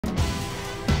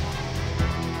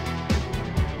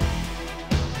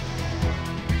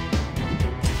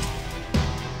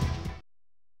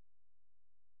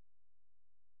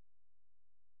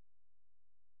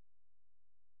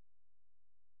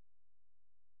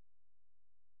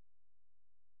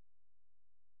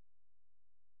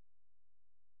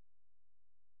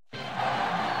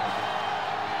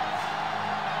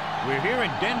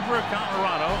Denver,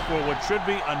 Colorado for what should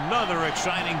be another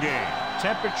exciting game.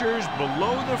 Temperatures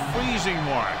below the freezing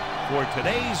mark for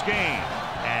today's game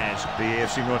as the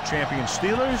AFC North champion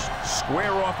Steelers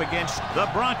square off against the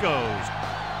Broncos.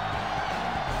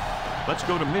 Let's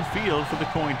go to midfield for the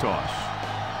coin toss.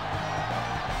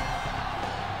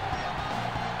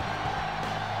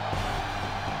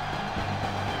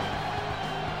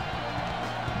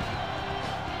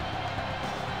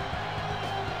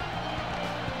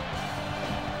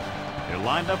 They're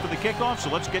lined up for the kickoff, so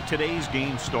let's get today's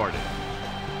game started.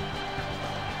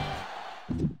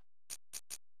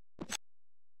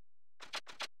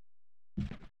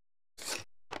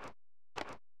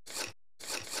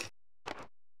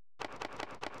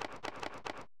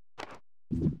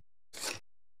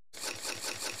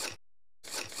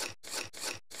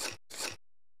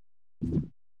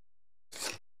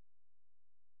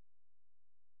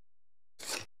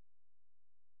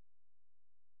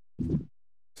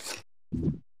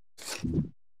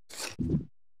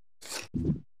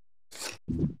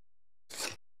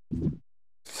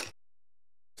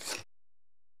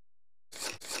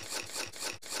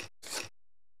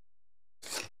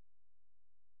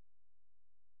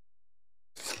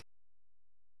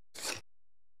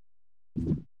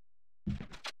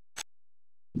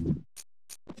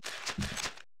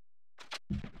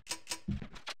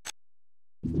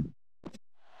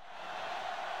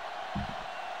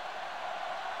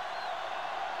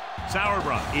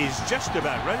 Sauerbrunn is just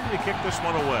about ready to kick this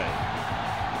one away.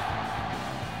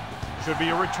 Should be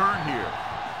a return here.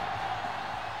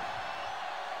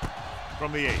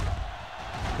 From the 8.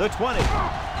 The 20.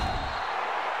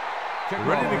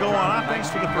 Ready to go on offense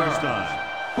for the first time.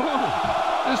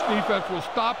 This defense will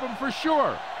stop him for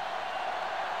sure.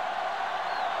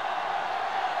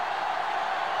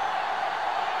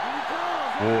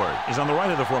 Ward is on the right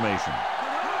of the formation.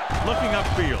 Looking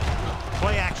upfield.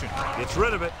 Play action. Gets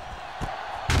rid of it.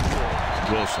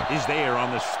 Wilson is there on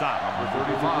the stop. Number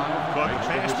 35. Caught the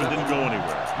pass but didn't go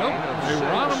anywhere. Nope, they were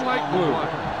on him like glue.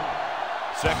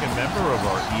 Second member of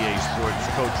our EA Sports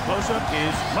Coach Close-Up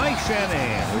is Mike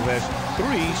Shanahan, who has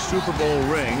 3 Super Bowl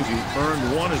rings. He earned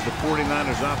one as the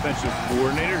 49ers offensive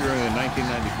coordinator during the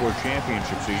 1994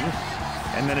 championship season.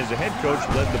 And then as a head coach,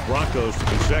 led the Broncos to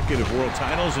consecutive world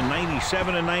titles in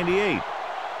 97 and 98.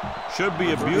 Should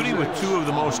be a beauty with 2 of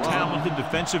the most talented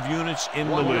defensive units in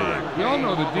the league. We all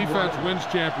know the defense wins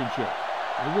championships.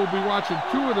 And we'll be watching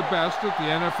 2 of the best that the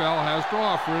NFL has to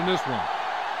offer in this one.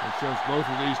 And since both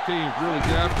of these teams really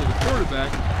get after the quarterback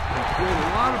and create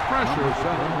a lot of pressure,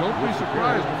 don't be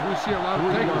surprised if we see a lot of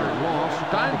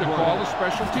takeaways. Time to call a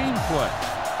special team play.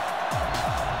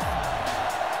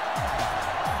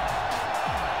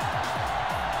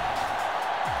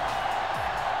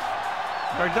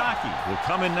 Gardocki will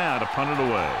come in now to punt it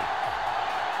away.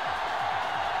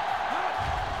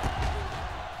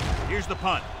 Here's the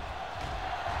punt.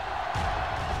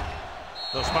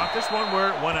 They'll spot this one where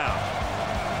it went out.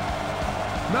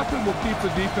 Nothing will keep the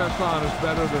defense honest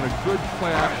better than a good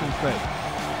play-action fake.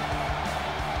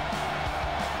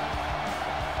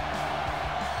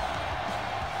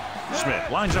 Smith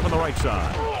lines up on the right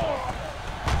side.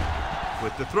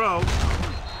 With the throw.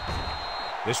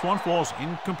 This one falls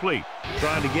incomplete.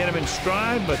 Trying to get him in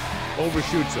stride, but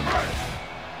overshoots him.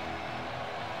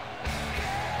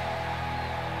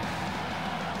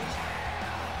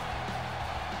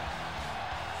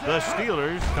 The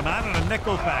Steelers come out in a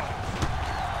nickel package.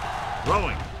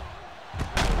 Throwing.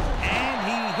 And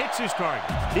he hits his target.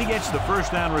 He gets the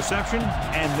first down reception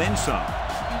and then some.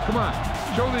 Come on,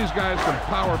 show these guys some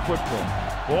power football.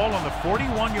 Ball on the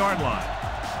 41-yard line.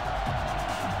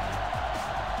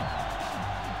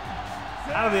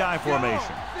 Out of the I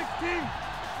formation. 16.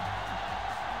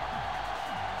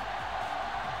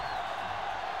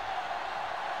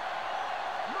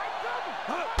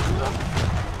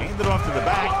 Handed off to the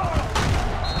back.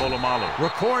 Polamalu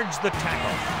records the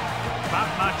tackle.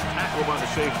 Top-notch tackle by the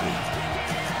safety.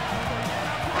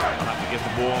 They'll have to get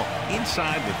the ball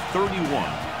inside the 31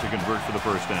 to convert for the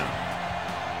first down.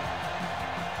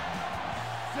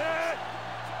 Set.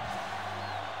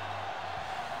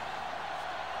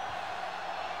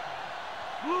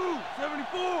 Blue,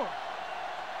 74.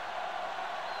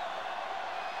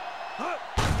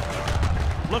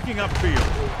 Looking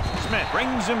upfield. Smith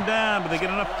brings him down, but they get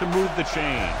enough to move the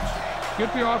chains.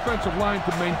 Get the offensive line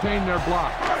to maintain their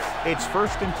block. It's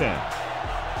 1st and 10.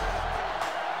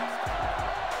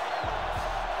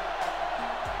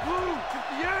 Blue,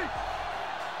 58.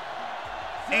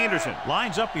 Anderson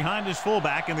lines up behind his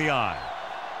fullback in the I.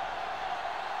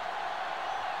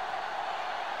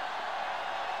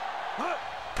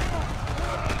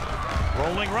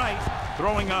 Rolling right.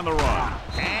 throwing on the run.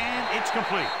 And it's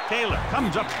complete. Taylor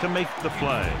comes up to make the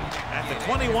play at the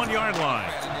 21-yard line.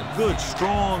 A good,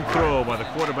 strong throw by the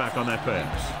quarterback on that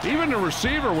pass. Even the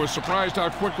receiver was surprised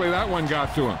how quickly that one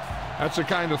got to him. That's the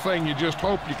kind of thing you just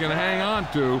hope you can hang on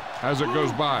to as it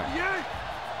goes by.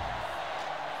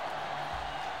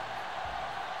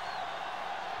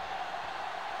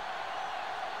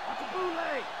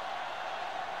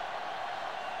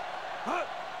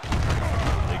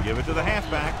 They give it to the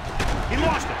halfback. He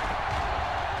lost it.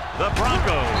 The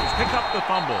Broncos pick up the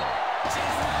fumble.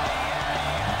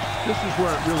 This is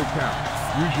where it really counts.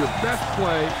 Use your best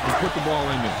play and put the ball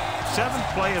in there. 7th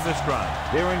play of this drive.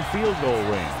 They're in field goal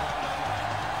range.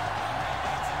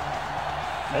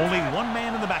 Only one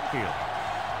man in the backfield.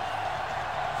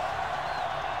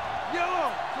 Yellow,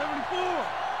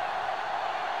 74.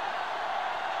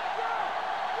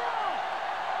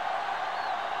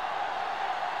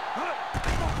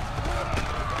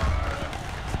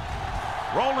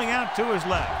 Rolling out to his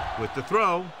left with the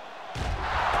throw.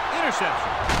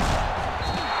 Interception.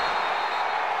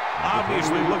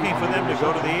 Obviously looking for them to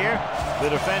go to the air. The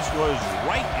defense was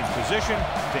right in position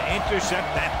to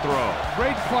intercept that throw.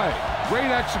 Great play.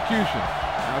 Great execution.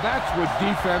 Now that's what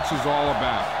defense is all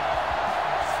about.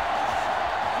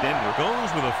 Denver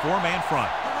goes with a 4-man front.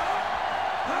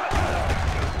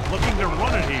 Looking to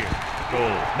run it here.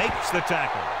 Goal makes the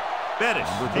tackle. Bettis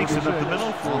takes it up the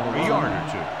middle for a yard or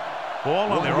two.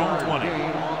 Ball on their own 20.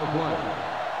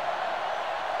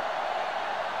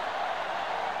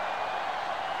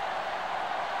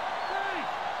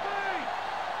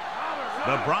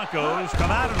 The Broncos come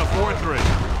out in a 4-3.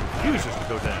 Refuses to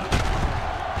go down.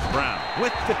 Brown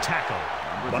with the tackle.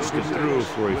 Busted through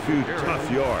for a few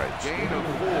tough yards.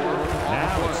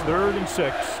 Now it's 3rd and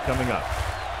 6 coming up.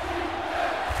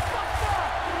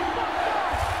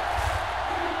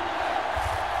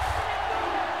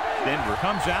 Denver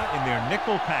comes out in their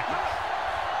nickel package.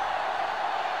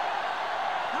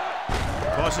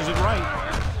 Tosses it right.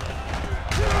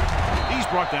 He's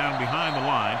brought down behind the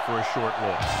line for a short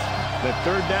loss. That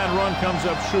 3rd down run comes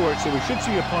up short, so we should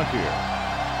see a punt here.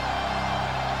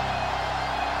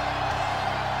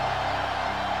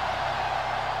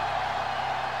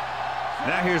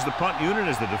 Now here's the punt unit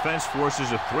as the defense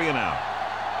forces a 3-and-out.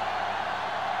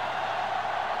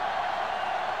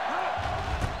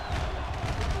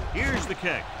 Here's the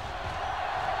kick.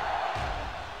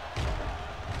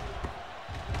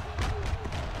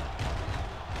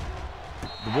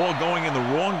 The ball going in the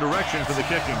wrong direction for the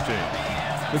kicking team.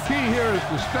 The key here is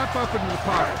to step up into the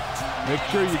pocket. Make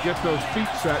sure you get those feet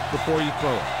set before you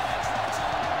throw it.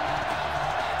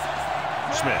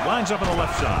 Smith lines up on the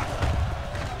left side.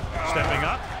 Stepping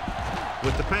up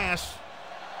with the pass.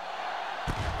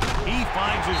 He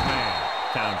finds his man.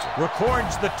 Townsend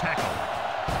records the tackle.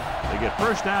 They get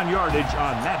 1st down yardage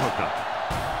on that hookup.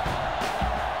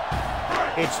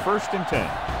 It's 1st and 10.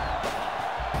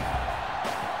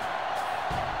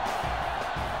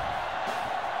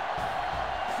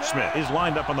 Smith is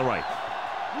lined up on the right.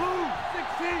 Blue,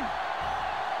 16.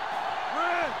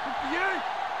 Red, 58.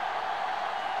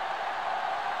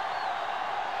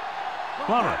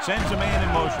 Plummer sends a man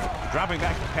in motion. Dropping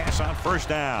back to pass on 1st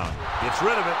down. Gets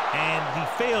rid of it, and he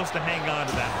fails to hang on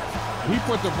to that one. He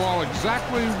put the ball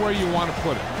exactly where you want to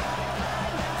put it.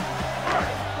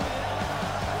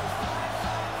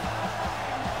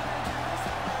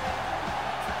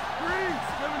 Green,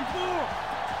 74.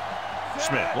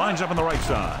 Smith lines up on the right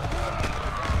side.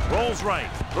 Rolls right,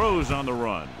 throws on the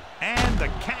run. And the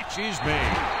catch is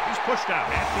made. He's pushed out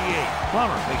at the 8.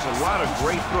 Plummer makes a lot of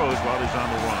great throws while he's on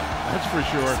the run. That's for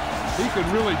sure. He can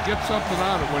really get something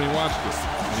out of it when he wants to.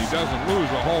 And he doesn't lose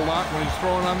a whole lot when he's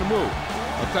throwing on the move.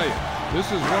 I'll tell you,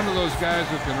 this is one of those guys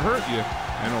that can hurt you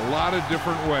in a lot of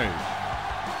different ways.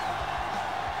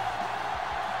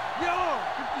 Yellow,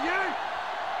 58.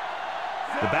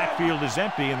 The backfield is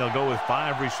empty, and they'll go with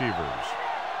 5 receivers.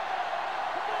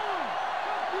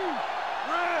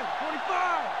 Red,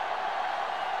 25.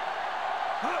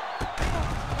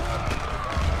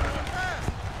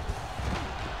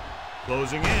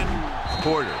 Closing in.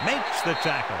 Porter makes the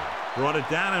tackle. Brought it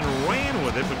down and ran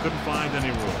with it, but couldn't find any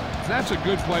room. That's a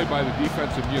good play by the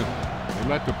defensive unit. They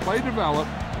let the play develop,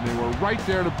 and they were right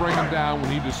there to bring him down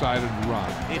when he decided to run.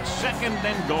 It's 2nd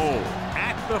and goal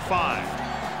at the 5.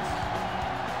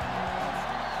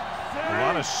 A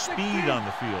lot of speed on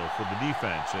the field for the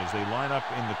defense as they line up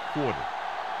in the quarter.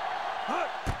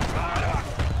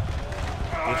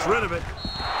 Gets rid of it.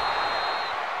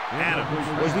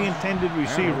 Adams was the intended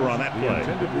receiver on that play.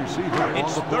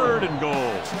 It's 3rd and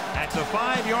goal at the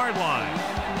 5-yard line.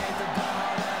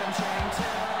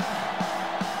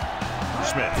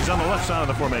 Smith is on the left side of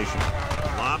the formation.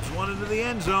 one into the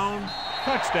end zone.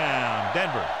 Touchdown,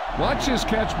 Denver. Watch this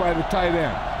catch by the tight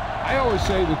end. I always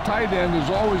say the tight end is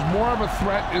always more of a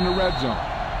threat in the red zone.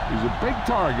 He's a big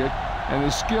target, and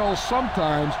his skills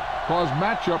sometimes cause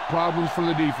matchup problems for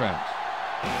the defense.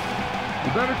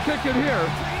 You better kick it here.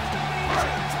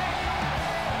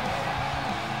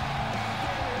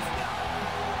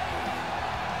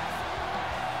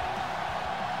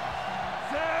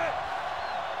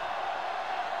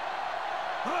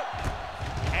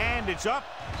 And it's up.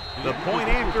 The point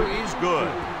after is good.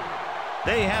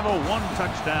 They have a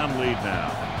one-touchdown lead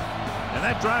now. And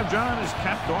that drive, John, is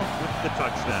capped off with the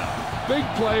touchdown. Big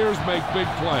players make big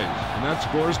plays, and that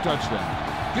scores touchdowns.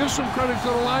 Give some credit to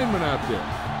the linemen out there.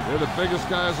 They're the biggest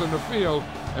guys on the field,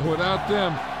 and without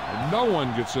them, no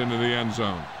one gets into the end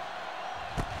zone.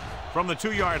 From the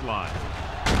 2-yard line.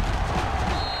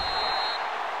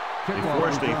 They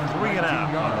forced a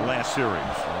 3-and-out on the last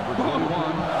series.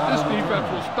 This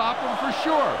defense will stop them for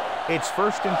sure. It's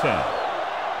 1st and 10.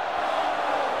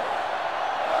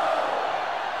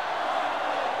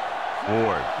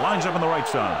 Ford lines up on the right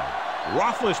side.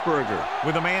 Roethlisberger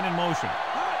with a man in motion.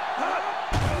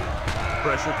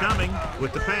 Pressure coming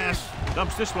with the pass.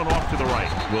 Dumps this one off to the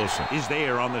right. Wilson is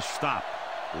there on the stop.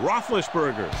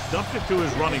 Roethlisberger dumped it to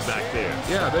his running back there.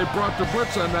 Yeah, they brought the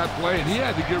blitz on that play, and he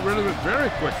had to get rid of it very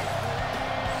quickly.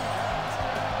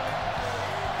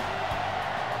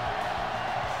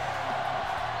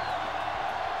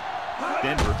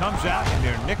 Denver comes out in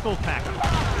their nickel package.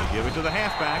 They give it to the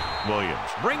halfback. Williams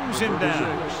brings him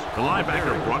down. The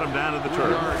linebacker brought him down to the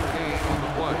turf.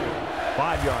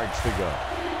 5 yards to go.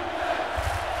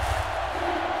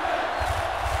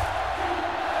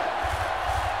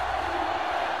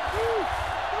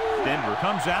 Denver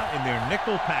comes out in their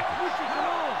nickel package.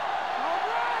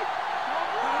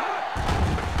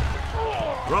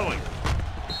 Throwing.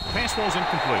 Pass ball's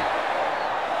incomplete.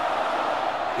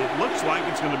 It looks like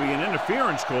it's going to be an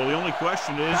interference call. The only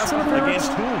question is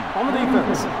against whom? On the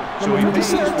defense. So he pays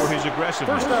for his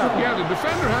aggressiveness. Yeah, the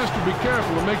defender has to be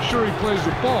careful to make sure he plays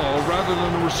the ball rather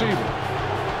than the receiver.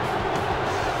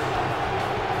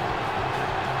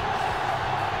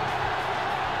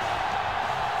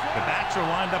 The backs are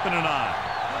lined up in an eye.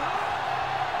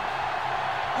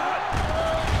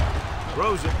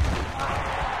 Throws it.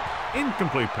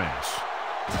 Incomplete pass.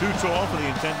 Too tall for the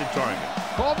intended target.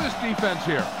 Call this defense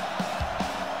here.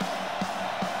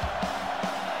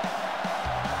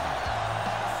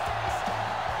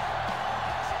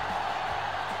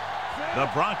 The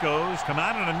Broncos come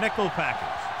out in a nickel package.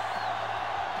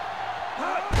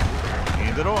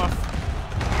 Hand it off.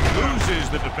 Loses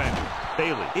the defender.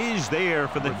 Bailey is there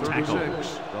for the tackle.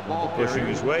 Pushing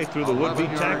his way through the would-be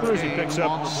tacklers, he picks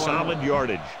up solid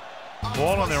yardage.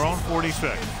 Ball on their own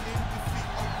 46.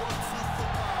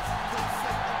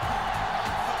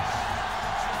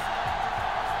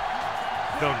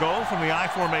 They'll go from the I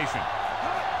formation.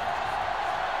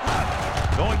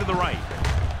 Going to the right.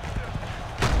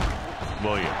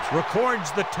 Williams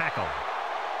records the tackle.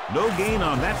 No gain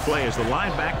on that play as the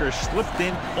linebacker slipped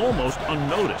in almost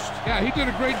unnoticed. Yeah, he did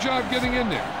a great job getting in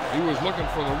there. He was looking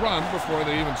for the run before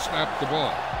they even snapped the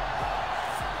ball.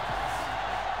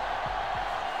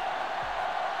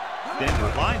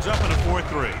 Denver lines up in a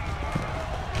 4-3.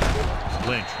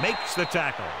 Lynch makes the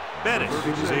tackle. Bennett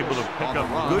is able to pick up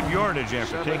good yardage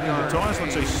after taking the toss,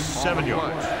 let's say 7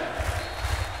 yards.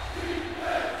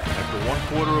 After 1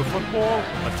 quarter of football,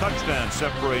 a touchdown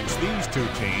separates these two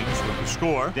teams with the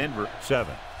score. Denver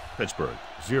 7, Pittsburgh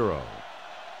 0.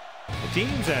 The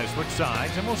teams have switched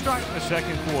sides, and we'll start in the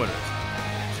 2nd quarter.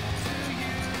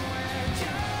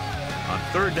 On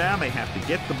 3rd down, they have to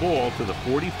get the ball to the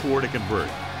 44 to convert.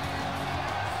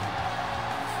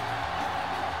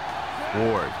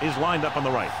 Ward is lined up on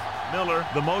the right. Miller,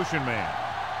 the motion man.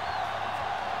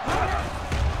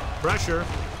 Pressure.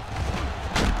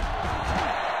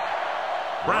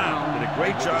 Brown did a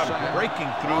great job breaking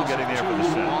through, getting there for the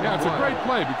set. Yeah, it's a great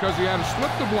play because he had to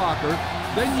slip the blocker,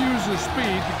 then use his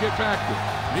speed to get back to it.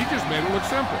 And he just made it look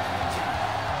simple.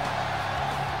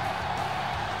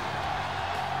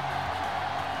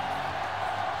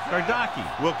 Gardocki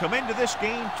will come into this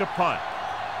game to punt.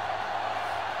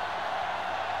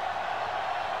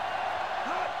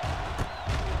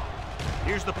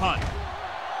 Here's the punt.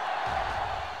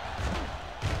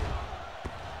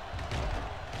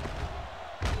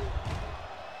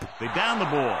 They down the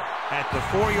ball at the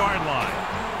 4-yard line.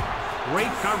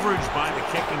 Great coverage by the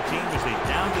kicking team as they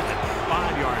downed it at the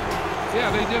 5-yard line.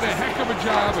 Yeah, they did a heck of a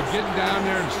job of getting down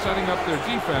there and setting up their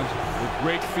defense with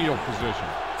great field position.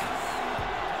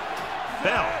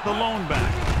 Bell, the lone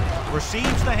back.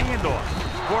 receives the handoff.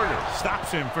 Porter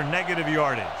stops him for negative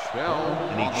yardage.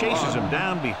 And he chases him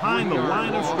down behind the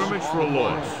line of scrimmage for a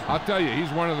loss. I'll tell you,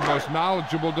 he's one of the most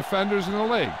knowledgeable defenders in the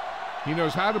league. He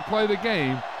knows how to play the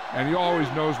game, and he always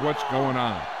knows what's going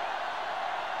on.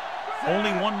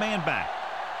 Only one man back.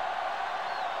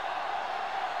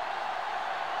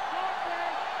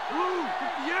 Blue,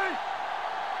 58.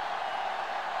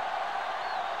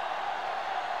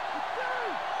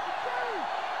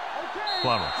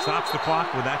 Plummer stops the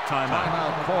clock with that timeout.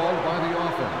 Timeout called by the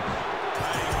offense.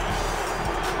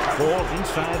 Ball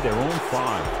inside their own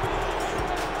 5.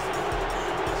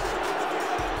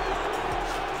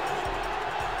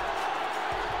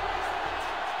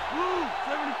 Blue,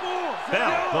 74.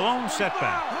 Bell, the lone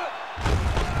setback.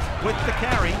 With the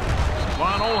carry,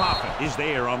 Von Ohlhoffen is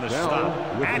there on the stop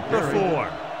at the 4.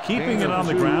 Keeping it on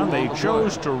the ground, they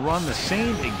chose to run the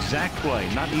same exact play,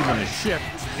 not even a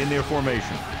shift in their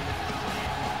formation.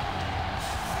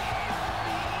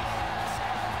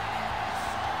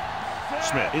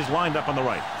 Smith is lined up on the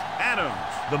right. Adams,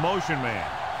 the motion man.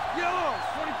 Yellow,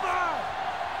 25.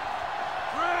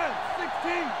 Red,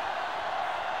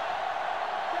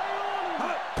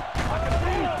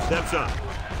 16. Steps up.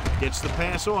 Gets the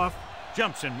pass off.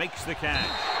 Jumps and makes the catch.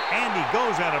 And he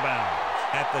goes out of bounds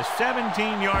at the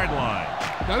 17-yard line.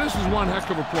 Now, this is one heck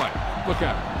of a play. Look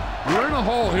at it. We're in a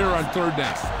hole here on 3rd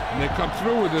down, and they come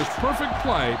through with this perfect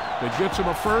play that gets them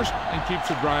a first and keeps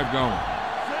the drive going.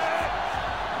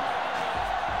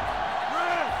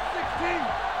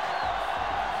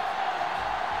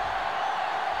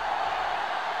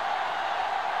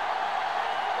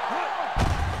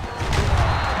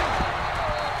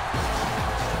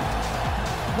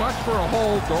 Watch for a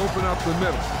hole to open up the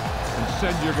middle and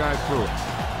send your guy through it.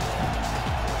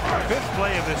 5th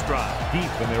play of this drive,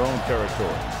 deep in their own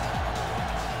territory.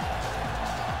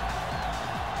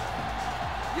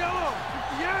 Yellow,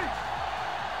 58.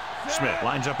 Smith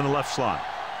lines up in the left slot.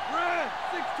 Red,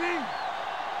 16.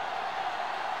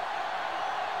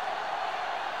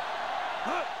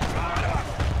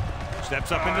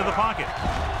 Steps up into the pocket.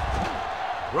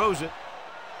 Throws it.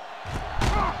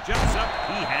 Jumps up.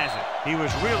 He has it. He was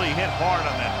really hit hard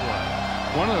on that play.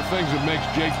 One of the things that makes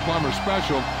Jake Plummer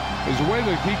special is the way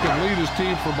that he can lead his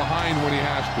team from behind when he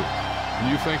has to. When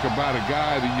you think about a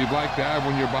guy that you'd like to have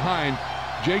when you're behind,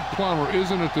 Jake Plummer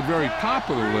isn't at the very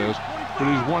top of the list, but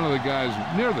he's one of the guys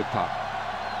near the top.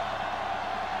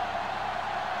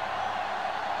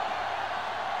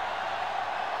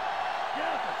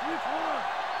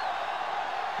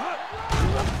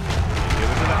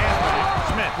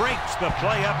 Breaks the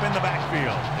play up in the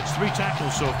backfield. It's 3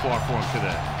 tackles so far for him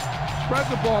today. Spread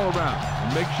the ball around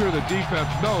and make sure the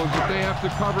defense knows that they have to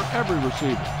cover every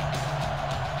receiver.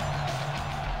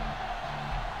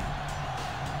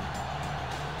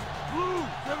 Blue,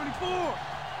 74.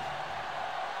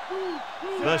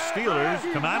 The Steelers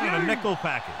come out in a nickel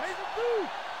package.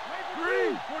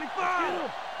 Green,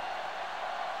 25.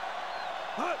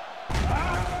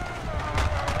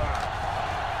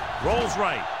 Rolls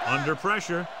right, under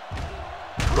pressure.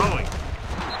 Throwing.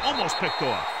 Almost picked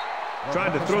off.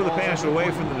 Tried to throw the pass away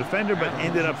from the defender, but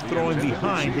ended up throwing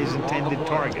behind his intended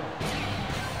target.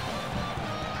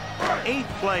 8th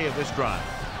play of this drive.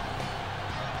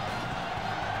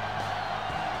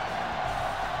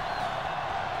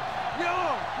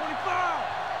 Yellow, 25.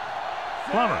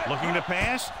 Plummer looking to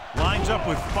pass. Lines up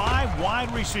with 5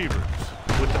 wide receivers.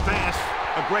 With the pass,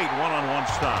 a great one-on-one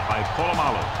stop by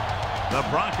Polamalu. The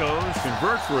Broncos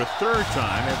convert for a 3rd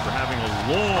time after having a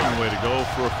long way to go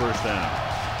for a first down.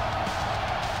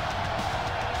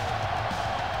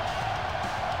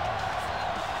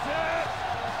 Set.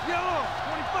 Yellow,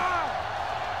 25.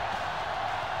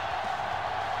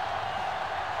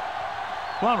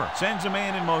 Plummer sends a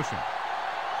man in motion.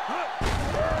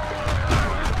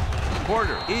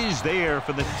 Porter is there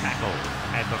for the tackle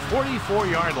at the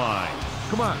 44-yard line.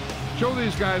 Come on, show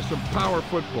these guys some power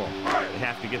football. They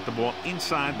have to get the ball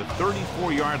inside the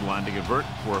 34-yard line to convert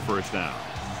for a first down.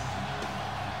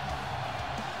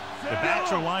 The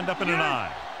backs are lined up in an I.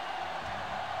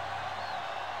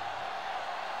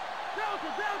 Delta,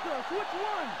 Delta, switch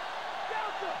one.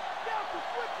 Delta, Delta,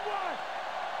 switch one.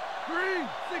 Green,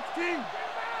 16.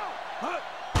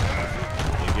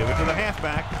 You give it to the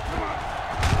halfback.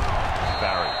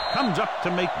 Barry comes up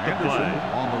to make the play.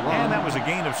 And that was a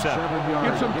gain of 7.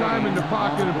 Get some time in the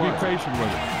pocket and be patient with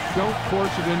it. Don't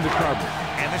force it into coverage.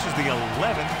 And this is the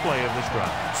 11th play of this drive.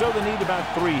 So they need about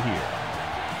 3 here.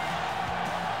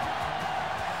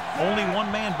 Only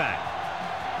one man back.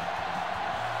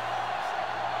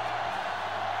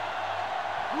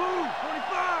 Blue,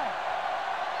 25.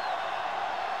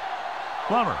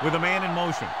 Plummer with a man in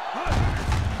motion.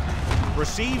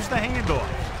 Receives the handoff.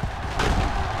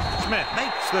 Smith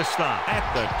makes the stop at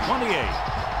the 28.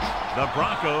 The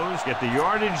Broncos get the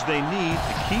yardage they need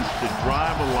to keep the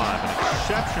drive alive. An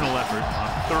exceptional effort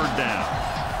on third down.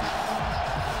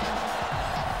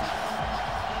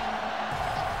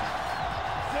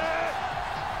 Set.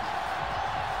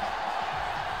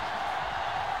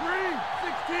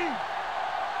 3-16.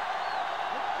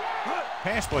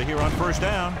 Pass play here on first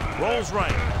down. Rolls right.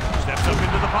 Steps up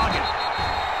into the pocket.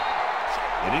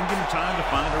 They didn't give him time to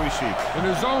find a receiver. In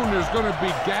his zone, there's going to be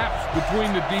gaps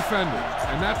between the defenders,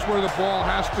 and that's where the ball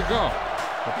has to go.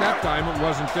 But that time, it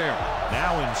wasn't there.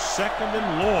 Now in second and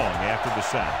long after the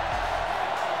sack.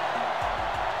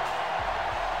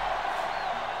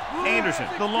 Anderson,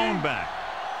 the lone back.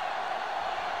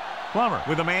 Plummer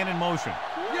with a man in motion.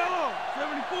 Yellow,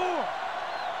 74.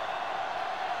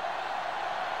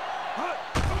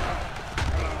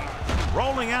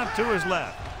 Rolling out to his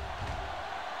left.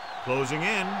 Closing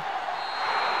in.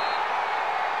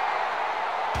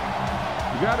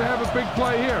 You got to have a big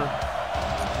play here.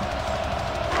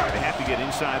 They have to get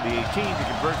inside the 18 to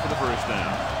convert for the first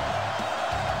down.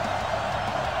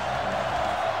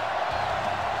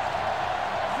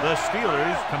 The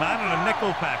Steelers come out in a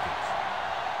nickel package.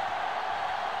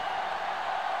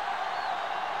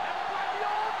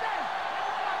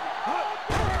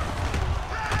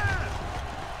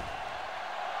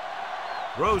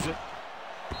 Throws it.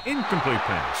 Incomplete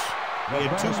pass. He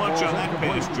had too much on that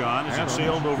pass, John, as it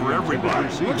sailed over everybody.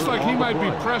 Looks like he might be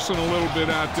pressing a little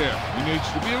bit out there. He needs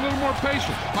to be a little more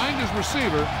patient, find his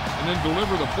receiver, and then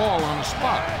deliver the ball on a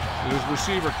spot that his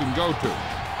receiver can go to.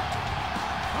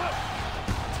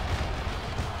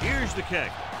 Here's the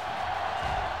kick.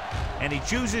 And he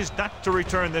chooses not to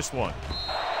return this one.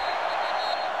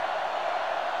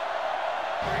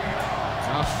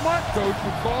 Now, smart coach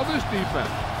would call this defense.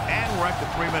 And we're at the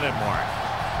 3-minute mark.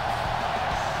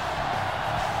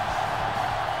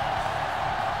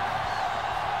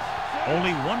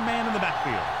 Only one man in the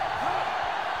backfield.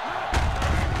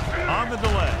 On the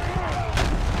delay.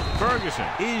 Ferguson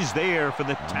is there for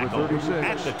the tackle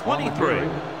at the 23.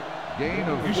 Gain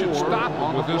of 4. You should stop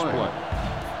him with this play.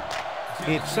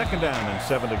 It's second down and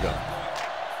 7 to go.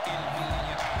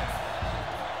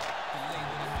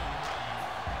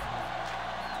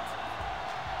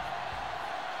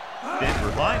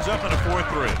 Denver lines up in a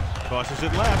 4-3. Tosses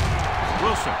it left.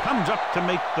 Wilson comes up to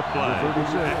make the play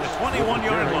at the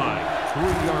 21-yard line.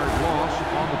 3-yard loss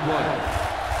on the play.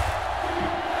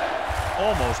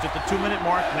 Almost at the 2-minute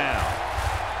mark now.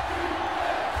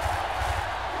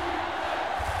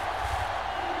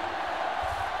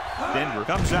 Denver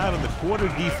comes out in the quarter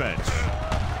defense.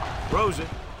 Throws it.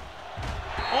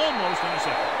 Almost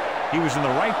intercepted. He was in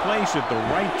the right place at the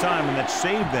right time, and that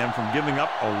saved them from giving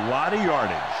up a lot of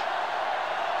yardage.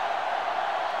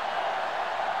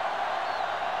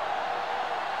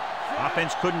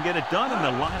 Offense couldn't get it done, and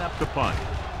they'll line up to punt.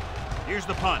 Here's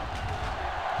the punt.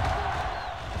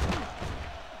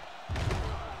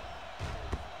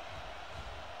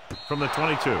 From the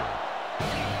 22.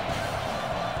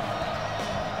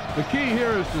 The key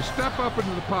here is to step up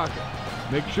into the pocket.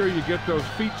 Make sure you get those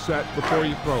feet set before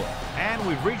you throw it. And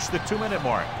we've reached the 2-minute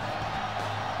mark.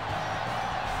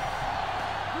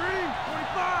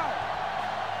 3-25.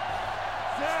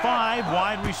 5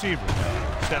 wide receivers.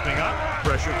 Stepping up,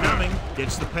 pressure coming,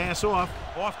 gets the pass off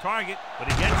target, but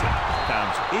he gets it.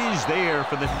 Towns is there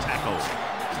for the tackle.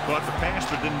 Caught the pass,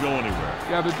 but didn't go anywhere.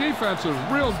 Yeah, the defense is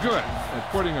real good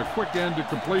at putting a quick end to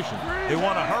completion. They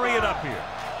want to hurry it up here.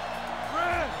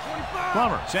 Red, 25.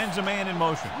 Plummer sends a man in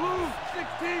motion. Blue,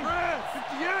 16. Red,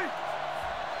 58.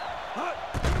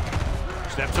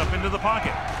 Steps up into the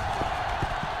pocket.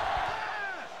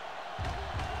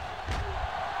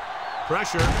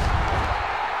 Pressure.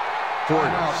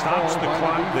 Porter stops the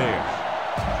clock there.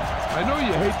 I know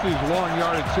you hate these long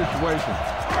yardage situations,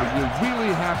 but you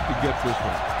really have to get this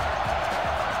one.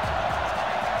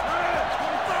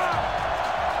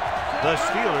 The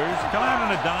Steelers come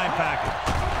out in a dime package.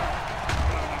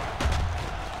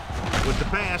 With the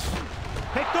pass,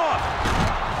 picked off.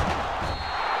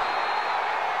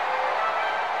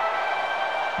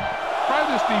 Try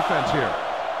this defense here.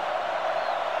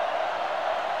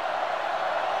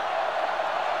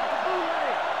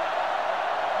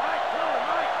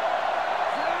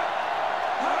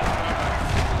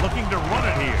 Looking to run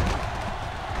it here.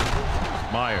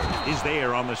 Myers is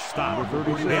there on the stop.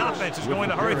 The offense is going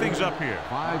to hurry things up here.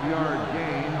 5-yard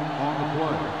gain on the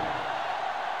play.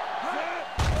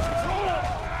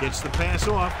 Gets the pass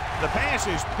off. The pass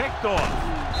is picked off.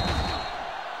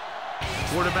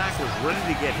 Quarterback was ready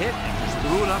to get hit and just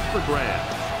threw it up for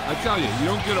grabs. I tell you, you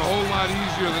don't get a whole lot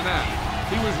easier than that.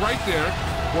 He was right there.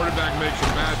 Quarterback makes a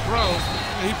bad throw,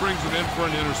 and he brings it in for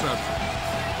an interception.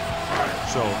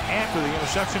 So after the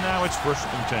interception, now it's 1st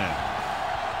and 10.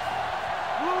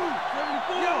 Blue,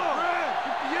 74. Red,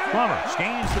 58. Plummer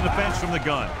scans the defense from the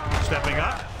gun. Stepping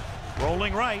up,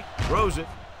 rolling right, throws it.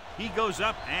 He goes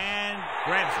up and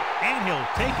grabs it, and he'll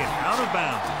take it out of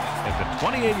bounds at the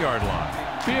 28-yard line.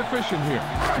 Be efficient here.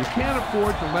 You can't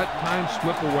afford to let time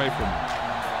slip away from you.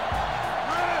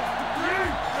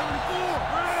 Red, 74.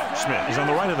 Red. Smith is on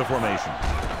the right of the formation.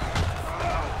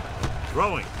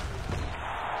 Throwing.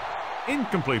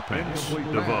 Incomplete pass.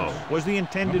 DeVoe was the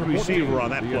intended receiver on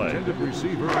that play.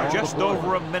 Just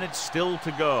over a minute still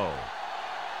to go.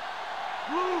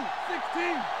 Blue,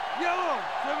 16. Yellow,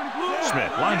 74.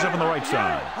 Smith lines up on the right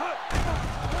side.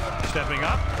 Stepping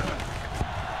up.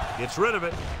 Gets rid of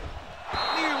it.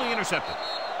 Nearly intercepted.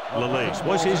 LeLace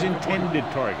was his intended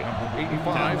target.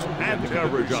 85 had the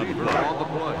coverage on the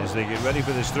play. As they get ready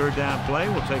for this 3rd down play,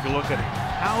 we'll take a look at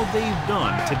how they've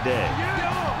done today.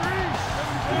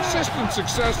 Consistent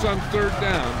success on 3rd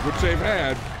down, which they've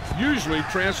had, usually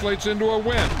translates into a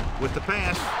win. With the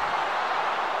pass.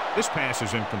 This pass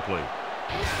is incomplete.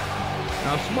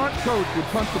 Now, smart coach would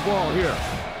punt the ball here.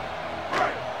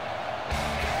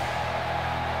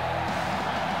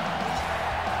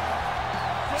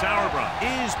 Sauerbrunn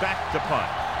is back to punt.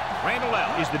 Randall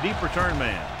L is the deep return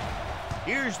man.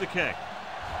 Here's the kick.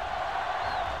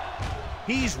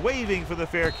 He's waving for the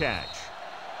fair catch.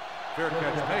 Fair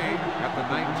catch made at the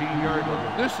 19-yard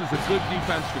line. This is a good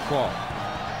defense to call.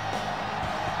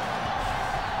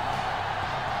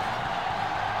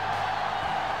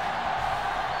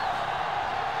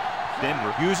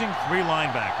 Denver using 3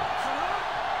 linebackers.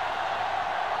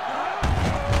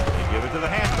 They give it to the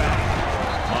halfback.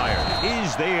 Meyer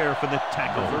is there for the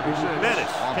tackle.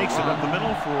 Bettis takes it up the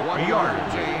middle for a yard.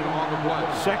 Gain on the play.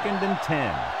 2nd and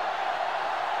 10.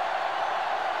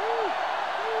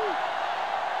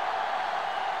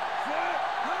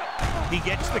 He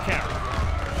gets the carry.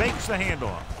 Fakes the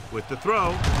handoff. With the throw,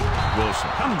 Wilson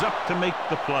comes up to make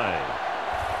the play.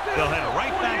 They'll head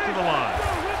right back to the line.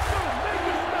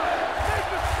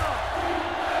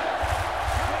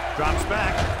 Drops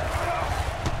back.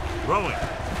 Throwing.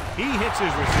 He hits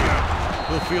his receiver.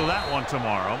 We'll feel that one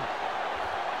tomorrow.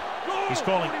 He's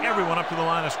calling everyone up to the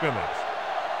line of scrimmage.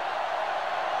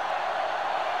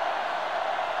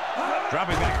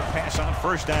 Dropping back to pass on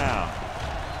 1st down.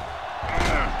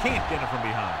 Can't get it from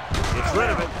behind. Gets rid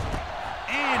of it.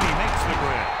 And he makes the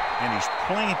grab. And he's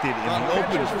planted in the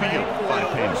open field by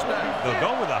Penn. They'll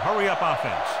go with a hurry-up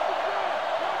offense.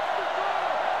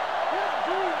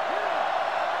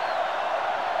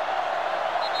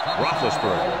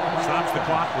 Roethlisberger stops the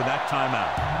clock with that timeout.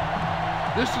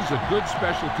 This is a good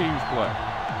special teams play.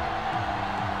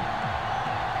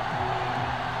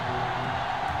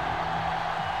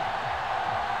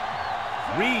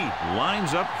 Reed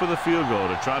lines up for the field goal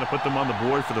to try to put them on the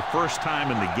board for the 1st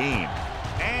time in the game.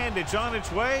 And it's on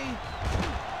its way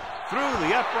through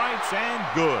the uprights and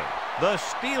good. The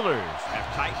Steelers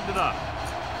have tightened it up.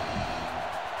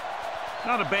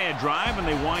 Not a bad drive, and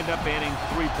they wind up adding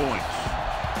 3 points.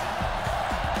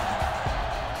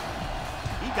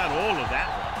 He got all of that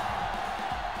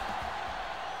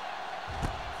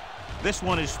one. This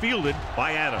one is fielded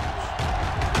by Adams.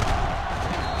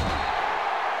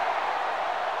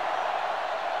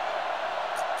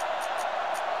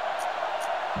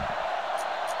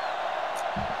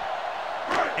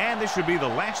 And this should be the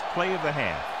last play of the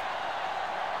half.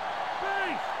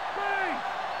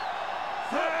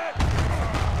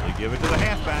 They give it to the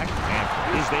halfback.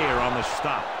 Hampton is there on the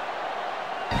stop.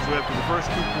 So after the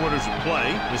first 2 quarters of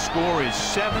play, the score is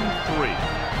 7-3.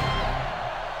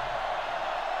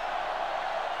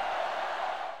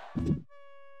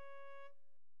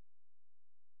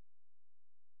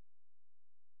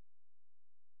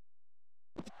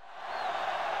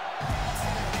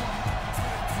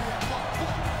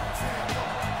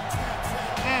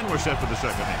 And we're set for the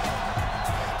second half.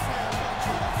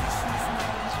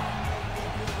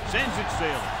 Sends it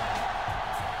sailing.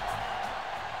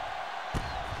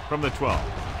 From the 12.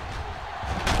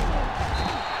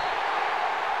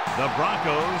 The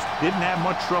Broncos didn't have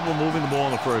much trouble moving the ball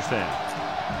in the first half.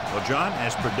 Well, John,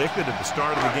 as predicted at the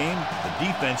start of the game, the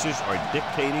defenses are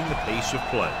dictating the pace of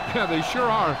play. Yeah, they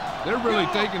sure are. They're really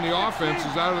taking the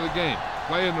offenses out of the game,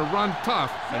 playing the run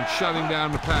tough and shutting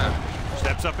down the pass.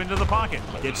 Steps up into the pocket,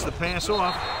 gets the pass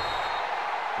off.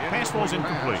 The pass ball's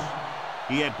incomplete.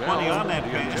 He had plenty on that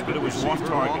pass, but it was off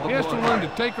target. He has to learn to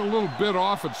take a little bit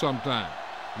off at some time.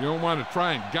 You don't want to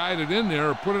try and guide it in there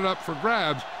or put it up for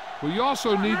grabs, but you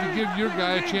also need to give your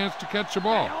guy a chance to catch the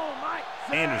ball.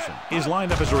 Anderson is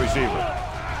lined up as a receiver.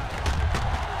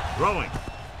 Throwing.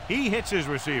 He hits his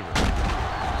receiver.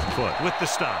 Foot with the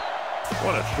stop.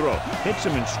 What a throw. Hits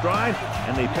him in stride,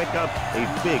 and they pick up a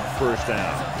big first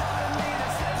down.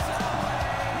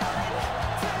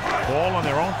 Ball on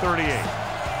their own 38.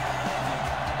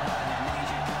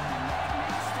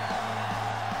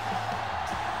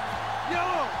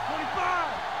 Yellow,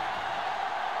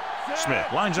 25.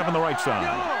 Smith lines up on the right side.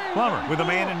 Plummer with a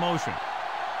man in motion.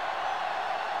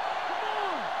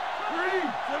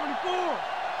 Green, 74.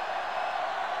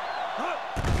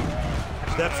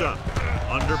 Steps up.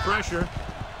 Under pressure.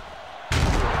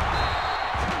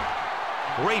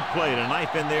 Great play to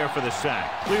knife in there for the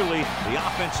sack. Clearly, the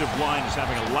offensive line is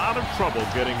having a lot of trouble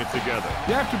getting it together.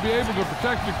 You have to be able to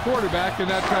protect the quarterback in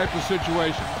that type of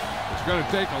situation. It's going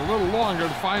to take a little longer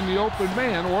to find the open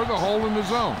man or the hole in the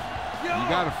zone. You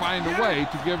got to find a way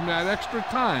to give him that extra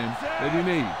time that he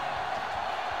needs.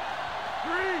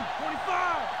 Green,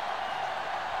 25.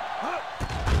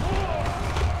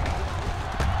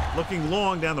 Looking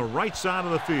long down the right side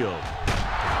of the field.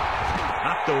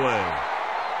 Knocked away.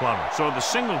 Plummer. So the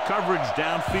single coverage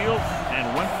downfield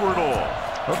and went for it all.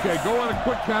 Okay, go on a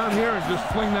quick count here and just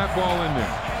fling that ball in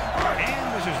there.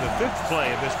 And this is the 5th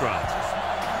play of this drive.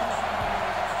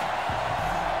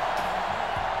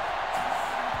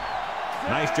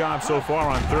 Nice job so far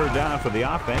on 3rd down for the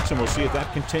offense, and we'll see if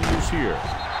that continues here.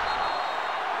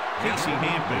 Casey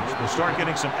Hampton will start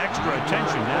getting some extra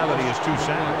attention now that he has 2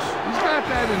 sacks. He's got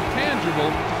that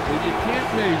intangible that you can't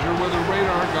measure with a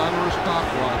radar gun or a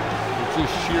stopwatch. It's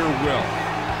just sheer will.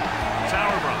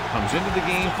 Sauerbrunn comes into the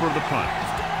game for the punt.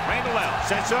 Randall out,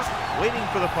 sets up, waiting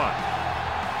for the punt.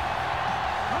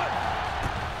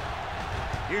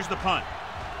 Here's the punt.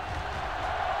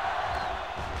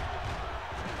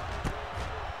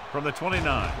 From the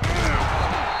 29.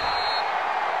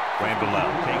 Randall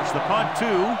out takes the punt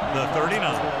to the 39.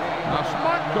 Now,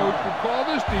 smart coach would call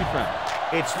this defense.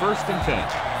 It's 1st and 10.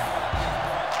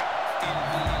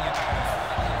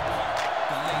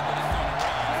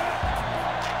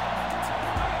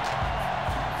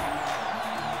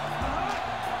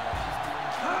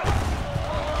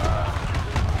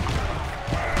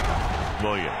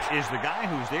 Williams is the guy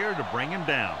who's there to bring him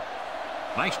down.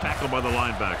 Nice tackle by the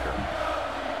linebacker.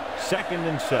 2nd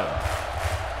and 7.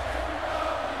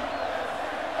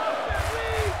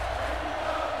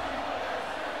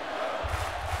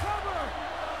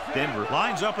 Denver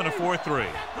lines up in a 4-3.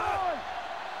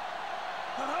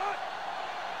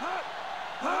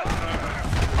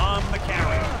 On the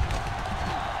carry.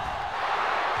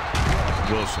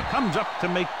 Wilson comes up to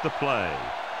make the play.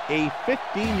 A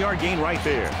 15-yard gain right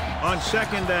there on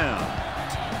 2nd down.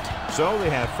 So they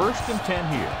have 1st and 10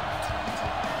 here.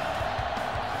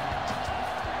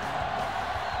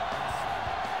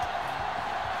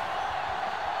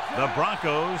 The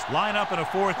Broncos line up in a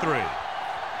 4-3.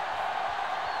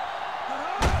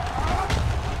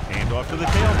 Hand off to the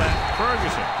tailback.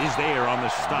 Ferguson is there on the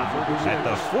stop at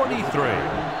the 43.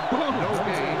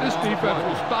 This defense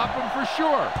will stop him for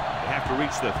sure. They have to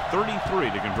reach the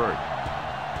 33 to convert.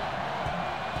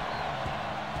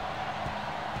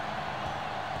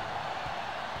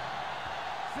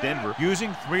 Denver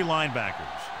using 3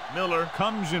 linebackers. Miller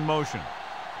comes in motion.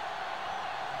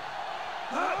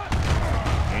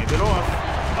 Hand it off.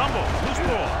 Fumble. Loose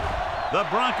ball. The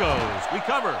Broncos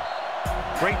recover.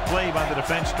 Great play by the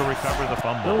defense to recover the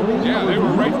fumble. Yeah, they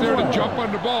were right there to jump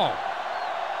on the ball.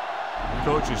 The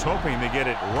coach is hoping they get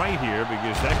it right here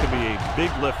because that could be a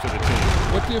big lift for the team.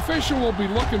 What the official will be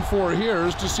looking for here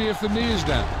is to see if the knee is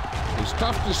down. It's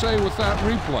tough to say with that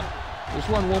replay. This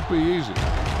one won't be easy.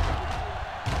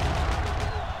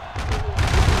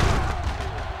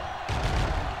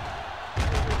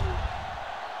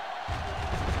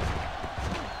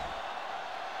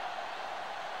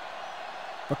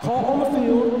 The call on the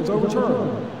field is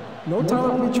overturned. No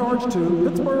time will be charged to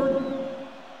Pittsburgh.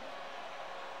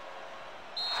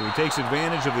 So he takes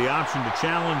advantage of the option to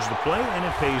challenge the play, and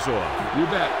it pays off. You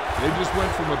bet. They just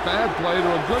went from a bad play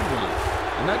to a good one.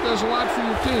 And that does a lot for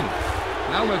your team.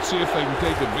 Now let's see if they can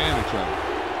take advantage of it.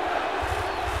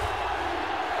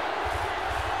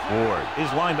 Ward is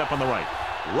lined up on the right.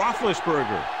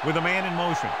 Roethlisberger with a man in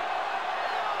motion.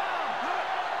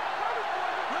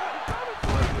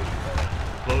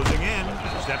 Closing in,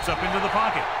 steps up into the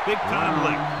pocket. Big time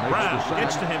lick. Brown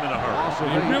gets to him in a hurry.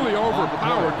 He really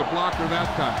overpowered the blocker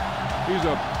that time. He's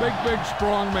a big, big,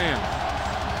 strong man.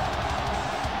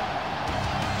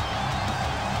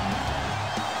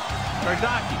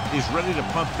 Kardaki is ready to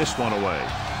punt this one away.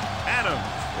 Adams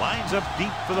lines up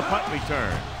deep for the punt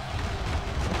return.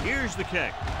 Here's the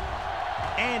kick.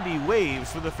 And he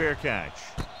waves for the fair catch.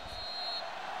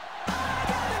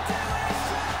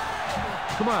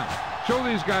 Come on, show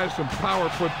these guys some power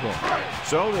football.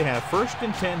 So they have 1st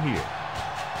and 10 here.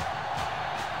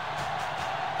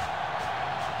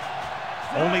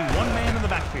 Only one man in the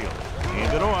backfield.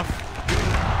 Hand it off.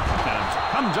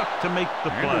 Comes up to make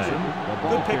the play.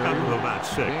 Good pickup of about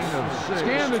 6.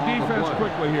 Scan the defense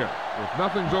quickly here. If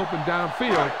nothing's open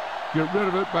downfield, get rid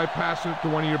of it by passing it to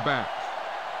one of your backs.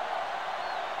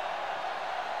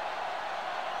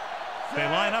 They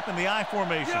line up in the I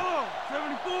formation. Yellow,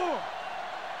 74.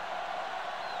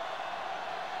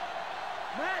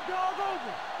 Mad dog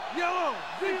over. Yellow,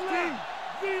 16.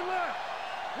 Z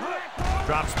left.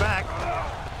 Drops back.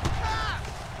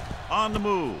 On the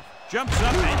move. Jumps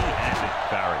up and he has it.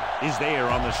 Barry is there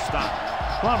on the stop.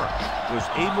 Plummer was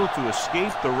able to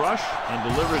escape the rush and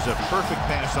delivers a perfect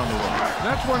pass on the run.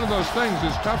 That's one of those things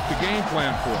that's tough to game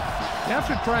plan for. You have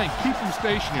to try and keep him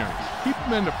stationary, keep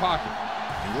him in the pocket.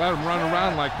 You let him run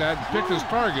around like that and pick his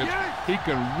targets, he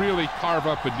can really carve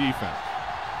up a defense.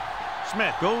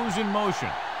 Smith goes in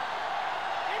motion.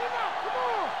 Get him out, come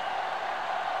on.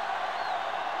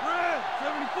 Red,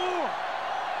 74.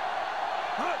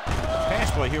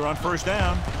 Pass play here on 1st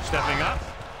down. Stepping up.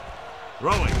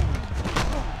 Throwing.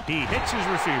 He hits his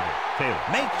receiver. Taylor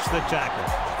makes the tackle.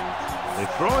 They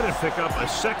throw it and pick up a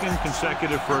 2nd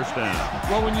consecutive 1st down.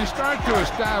 Well, when you start to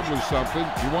establish something,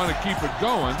 you want to keep it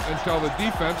going until the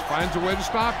defense finds a way to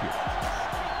stop you.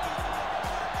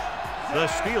 The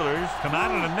Steelers come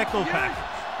out in a nickel package.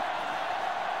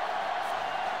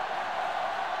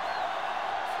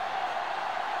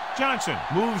 Johnson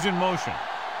moves in motion.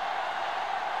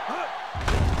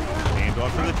 Hand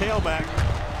off to the tailback.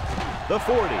 The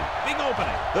 40. Big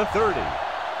opening. The 30.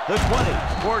 The 20.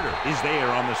 Porter is there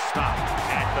on the stop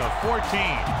at the 14.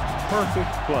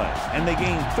 Perfect play. And they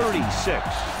gain 36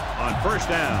 on 1st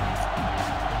down.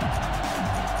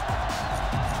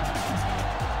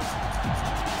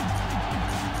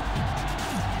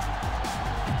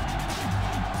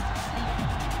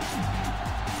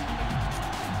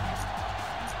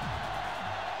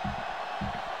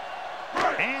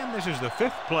 This is the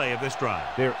 5th play of this drive.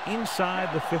 They're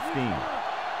inside the 15.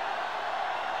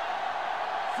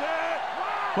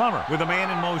 Plummer with a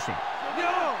man in motion.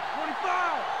 Yellow,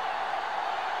 25.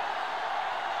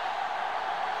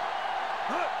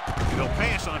 He'll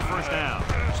pass on 1st down.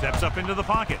 Steps up into the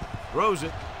pocket. Throws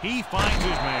it. He finds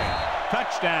his man.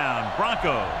 Touchdown,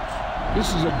 Broncos.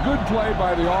 This is a good play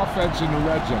by the offense in the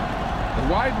red zone. The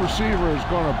wide receiver is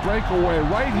going to break away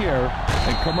right here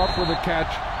and come up with a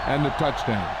catch and the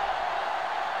touchdown.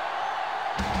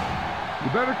 You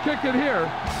better kick it here.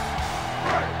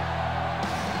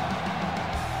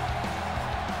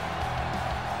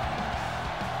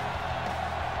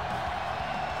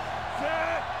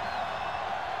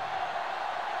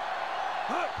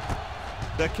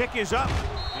 The kick is up.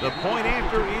 The point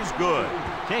after is good.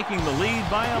 Taking the lead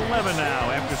by 11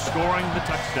 now after scoring the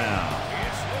touchdown.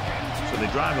 So they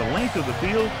drive the length of the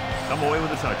field, come away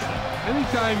with a touchdown.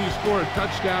 Anytime you score a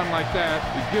touchdown like that,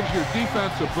 it gives your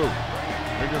defense a boost.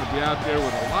 They're going to be out there with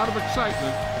a lot of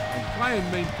excitement and try and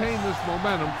maintain this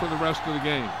momentum for the rest of the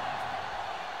game.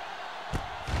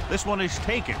 This one is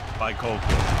taken by Colquitt.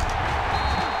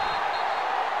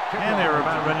 And they're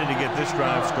about ready to get this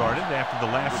drive started after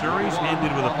the last series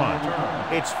ended with a punt.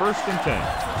 It's 1st and 10.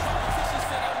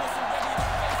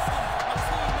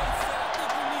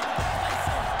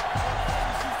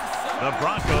 The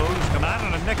Broncos come out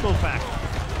in a nickel package.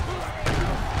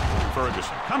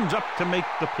 Ferguson comes up to make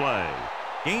the play.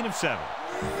 Gain of 7.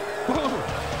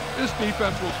 This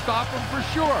defense will stop him for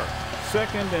sure.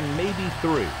 2nd and maybe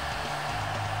 3.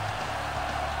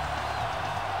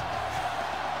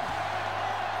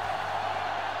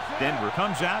 Denver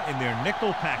comes out in their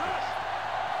nickel package.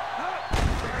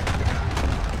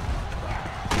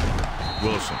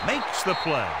 Wilson makes the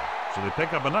play. So they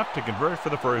pick up enough to convert for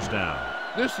the 1st down.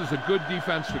 This is a good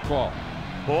defense to call.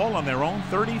 Ball on their own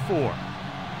 34.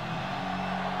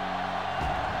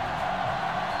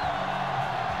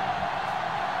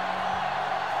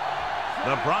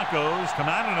 The Broncos come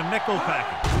out in a nickel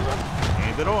package.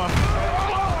 Hand it off.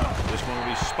 This one will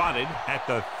be spotted at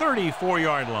the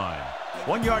 34-yard line.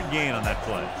 1-yard gain on that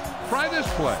play. Try this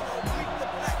play.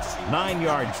 9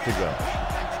 yards to go.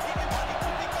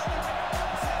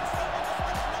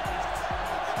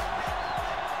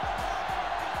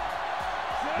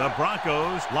 The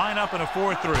Broncos line up in a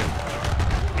 4-3.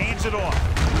 Hands it off.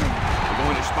 They're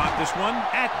going to spot this one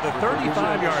at the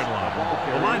 35-yard line.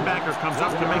 The linebacker comes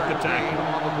up to make the tackle.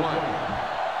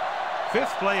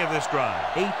 5th play of this drive.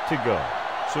 8 to go.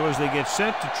 So as they get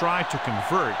set to try to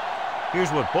convert,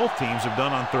 here's what both teams have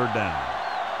done on 3rd down.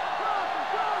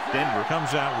 Denver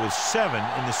comes out with 7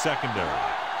 in the secondary.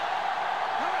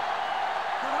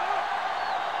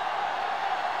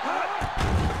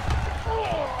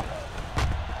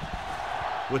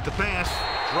 With the pass,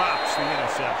 drops the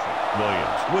interception.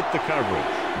 Williams with the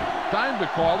coverage. Time to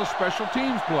call the special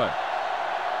teams play.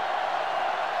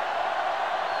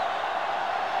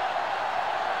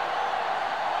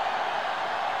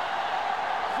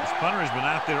 This punter has been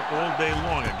out there all day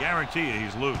long. I guarantee you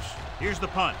he's loose. Here's the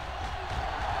punt.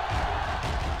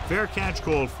 Fair catch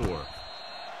called for.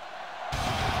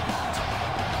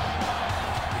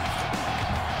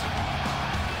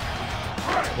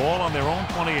 Ball on their own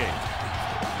 28.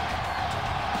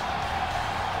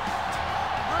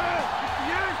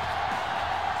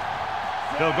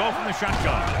 They'll go from the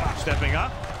shotgun. Stepping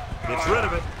up. Gets rid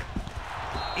of it.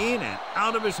 In and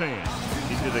out of his hands.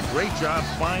 He did a great job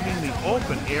finding the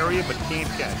open area but can't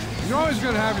catch it. You're always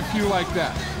going to have a few like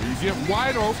that. You get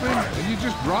wide open and you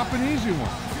just drop an easy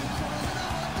one.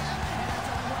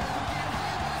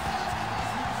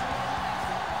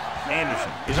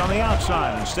 Anderson is on the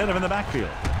outside instead of in the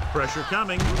backfield. Pressure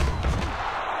coming.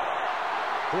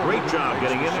 Great job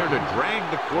getting in there to drag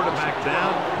the quarterback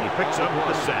down, and he picks up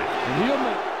the sack. And he'll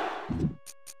make...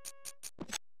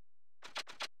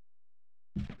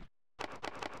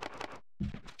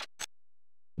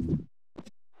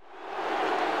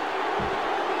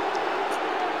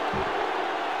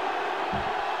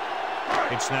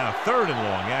 It's now 3rd and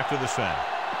long after the sack.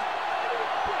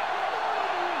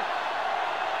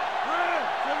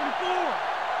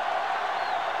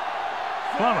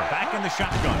 Plummer back in the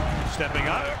shotgun. Stepping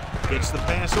up, gets the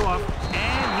pass off,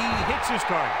 and he hits his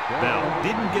target. Bell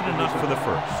didn't get enough for the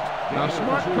first. Now,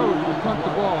 smart coach will punt the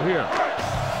ball here.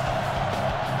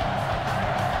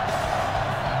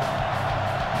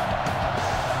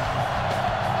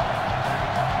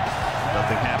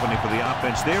 Nothing happening for the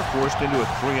offense. They're forced into a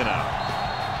 3-and-out.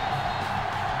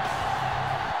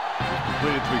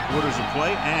 Completed 3/4 of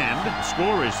play, and the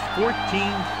score is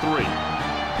 14-3.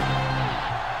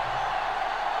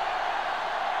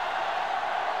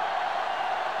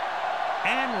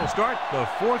 And we'll start the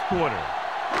 4th quarter.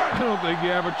 I don't think you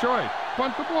have a choice.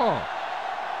 Punt the ball.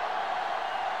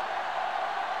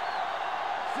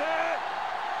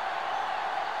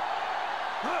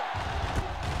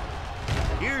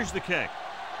 Here's the kick.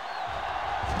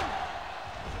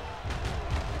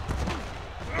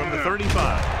 From the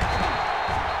 35.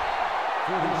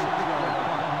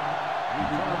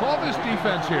 Call this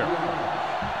defense here.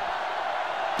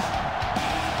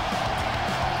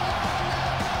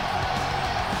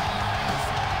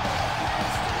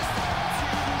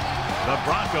 The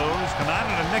Broncos come out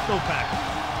in a nickel package.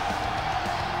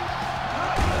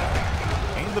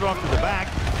 Aimed it off to the back.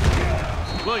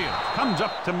 Williams comes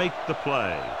up to make the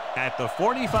play at the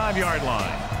 45-yard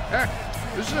line. Heck,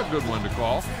 this is a good one to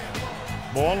call.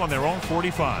 Ball on their own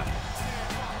 45.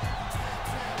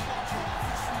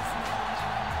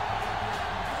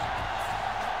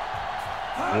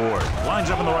 Ward lines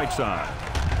up on the right side.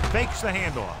 Fakes the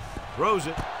handoff. Throws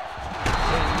it.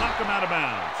 They'll knock him out of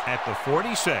bounds at the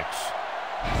 46.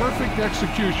 Perfect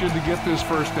execution to get this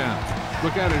first down.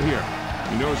 Look at it here.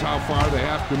 He knows how far they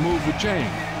have to move the chain.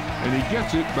 And he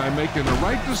gets it by making the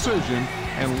right decision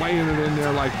and laying it in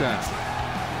there like that.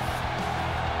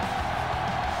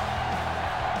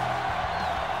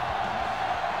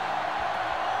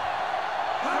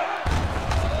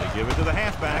 They give it to the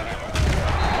halfback.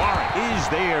 Warren is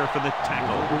there for the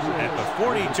tackle at the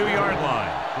 42-yard line.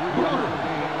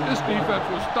 This defense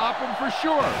will stop him for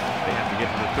sure. They have to get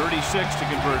to the 36 to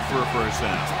convert for a first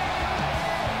down.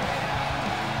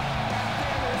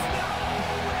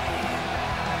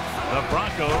 The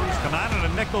Broncos come out in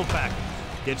a nickel package.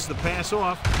 Gets the pass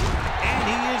off, and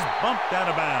he is bumped out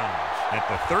of bounds at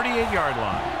the 38-yard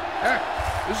line. Heck,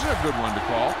 this is a good one to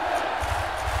call.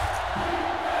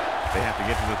 They have to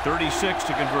get to the 36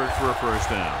 to convert for a first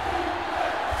down.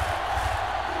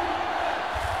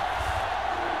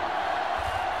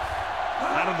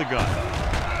 Out of the gun.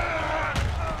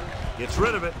 Gets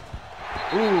rid of it.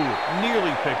 Ooh,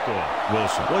 nearly picked off.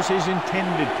 Wilson was his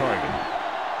intended target.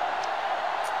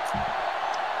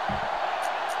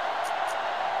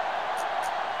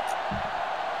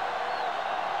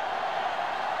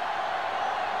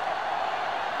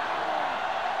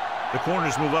 The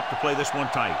corners move up to play this one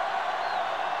tight.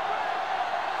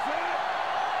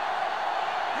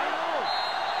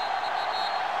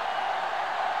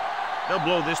 They'll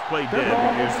blow this play dead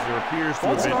because there appears to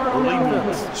have been early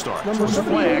movement start. So it's a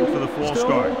flag for the false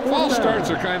start. False starts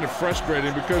are kind of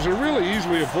frustrating because they're really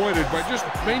easily avoided by just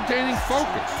maintaining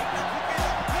focus.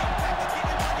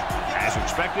 As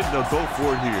expected, they'll go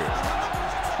for it here.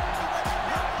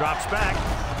 Drops back.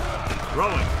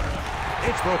 Throwing.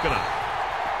 It's broken up.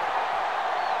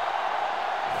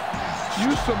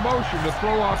 Use some motion to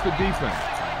throw off the defense.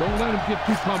 Don't let him get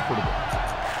too comfortable.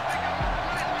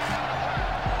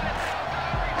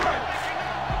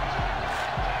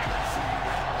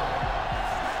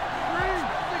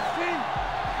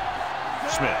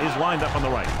 Smith is lined up on the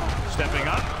right. Stepping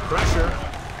up, pressure.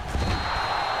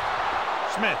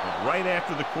 Smith right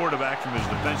after the quarterback from his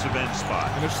defensive end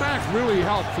spot. And a sack really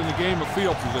helps in the game of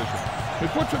field position. It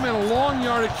puts him in a long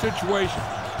yardage situation,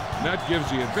 and that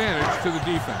gives the advantage to the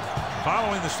defense.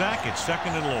 Following the sack, it's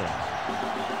 2nd and long.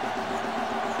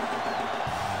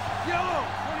 Yellow,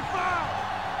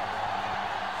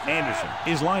 25. Anderson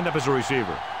is lined up as a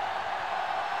receiver.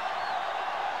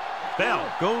 Bell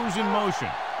goes in motion.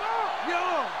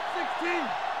 Yellow, 16.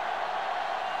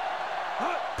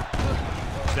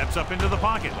 Steps up into the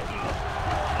pocket.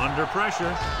 Under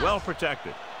pressure, well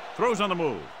protected. Throws on the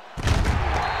move.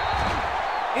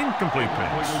 Incomplete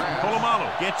pass. Polamalu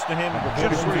gets to him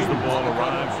just as the ball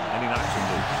arrives, and he knocks him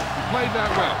loose. He played that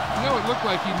well. You know, it looked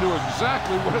like he knew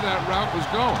exactly where that route was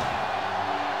going.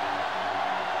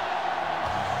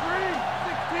 3,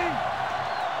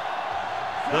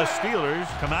 16. The Steelers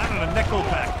come out in a nickel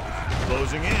package.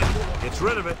 Closing in, gets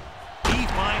rid of it. He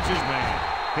finds his man.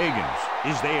 Higgins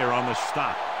is there on the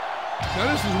stop. Now,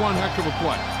 this is one heck of a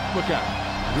play. Look at it.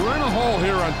 You're in a hole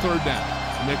here on 3rd down,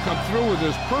 and they come through with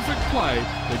this perfect play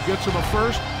that gets them a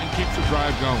first and keeps the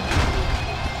drive going.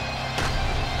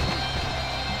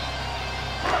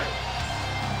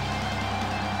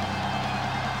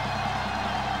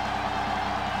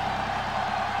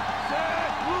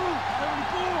 Set, blue,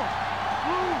 74.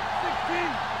 Blue,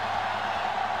 16.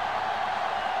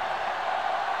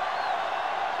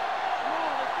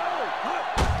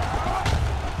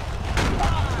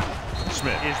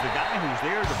 Smith is the guy who's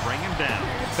there to bring him down.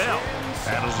 Bell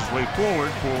battles his way forward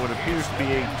for what appears to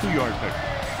be a 2-yard pickup.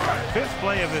 5th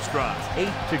play of this drive.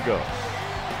 8 to go.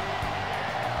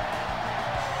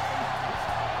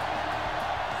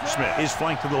 Smith is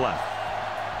flanked to the left.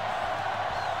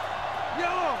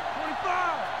 Yellow,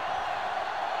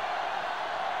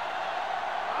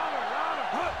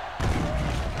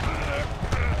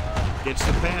 25. Gets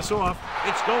the pass off.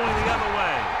 It's going the other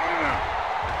way.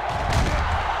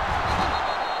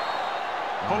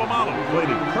 Polamalu played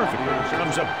it perfectly.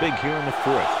 Comes up big here in the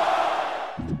 4th.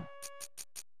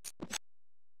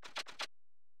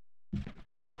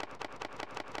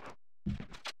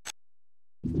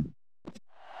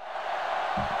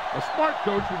 A smart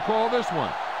coach would call this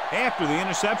one. After the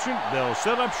interception, they'll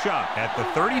set up shop at the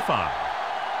 35.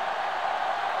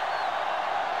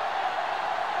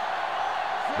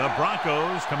 The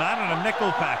Broncos come out in a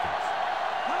nickel package.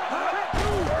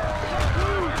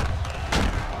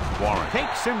 Warren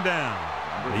takes him down.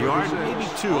 A yard, maybe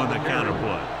 2 on the counter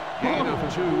play.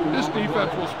 This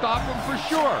defense will stop him for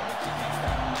sure.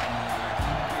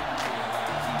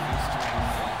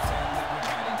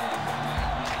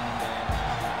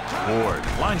 Ward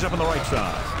lines up on the right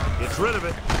side. Gets rid of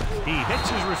it. He hits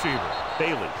his receiver.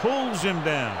 Bailey pulls him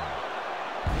down.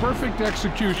 Perfect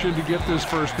execution to get this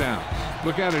first down.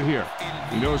 Look at it here.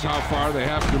 He knows how far they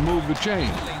have to move the chain,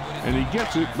 and he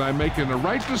gets it by making the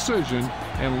right decision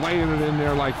and laying it in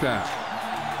there like that.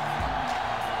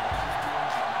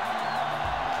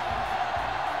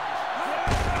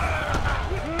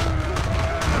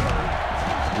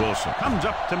 Wilson comes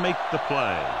up to make the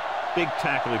play. Big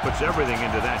tackle. He puts everything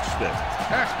into that stick.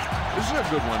 Heck, this is a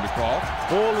good one to call.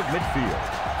 Ball at midfield.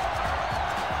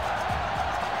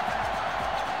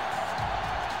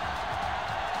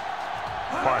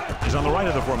 Parker is on the right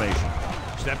of the formation.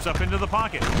 Steps up into the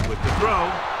pocket with the throw.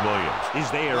 Williams is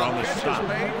there on the stop.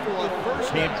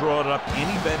 Can't draw it up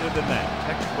any better than that.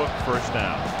 Textbook first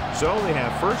down. So they have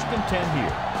 1st and 10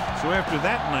 here. So after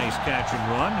that nice catch and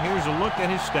run, here's a look at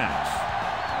his stats.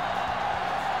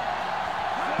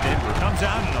 Denver comes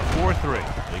out in a 4-3.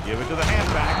 They give it to the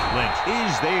halfback. Lynch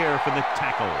is there for the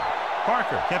tackle.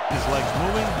 Parker kept his legs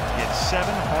moving, gets 7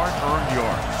 hard-earned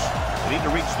yards. They need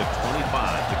to reach the 25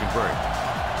 to convert.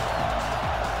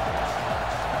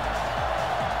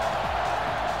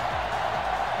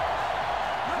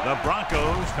 The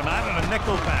Broncos come out in a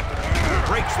nickel package.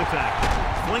 Breaks the tackle.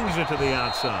 Flings it to the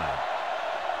outside.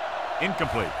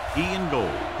 Incomplete. Ian Gold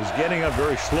is getting up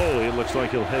very slowly. It looks like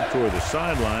he'll head toward the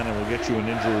sideline, and we'll get you an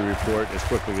injury report as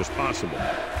quickly as possible.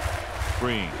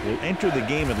 Green will enter the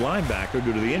game at linebacker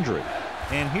due to the injury.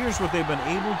 And here's what they've been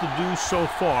able to do so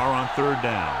far on 3rd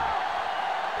down.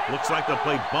 Looks like they'll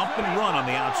play bump and run on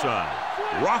the outside.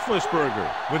 Roethlisberger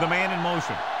with a man in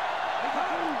motion.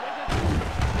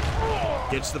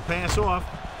 Gets the pass off.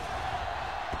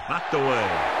 Knocked away.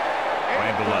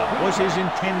 Randall was his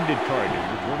intended target.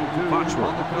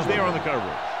 Foxworth was there on the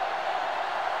coverage.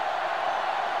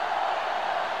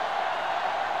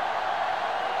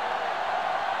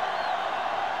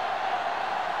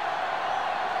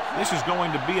 This is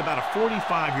going to be about a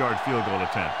 45-yard field goal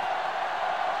attempt.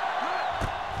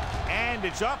 And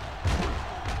it's up.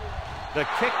 The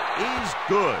kick is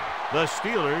good. The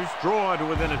Steelers draw to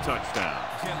within a touchdown.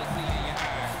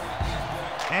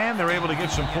 And they're able to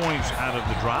get some points out of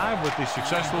the drive with the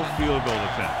successful field goal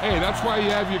attempt. Hey, that's why you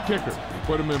have your kicker. You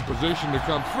put him in position to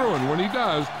come through, and when he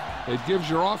does, it gives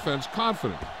your offense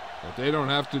confidence that they don't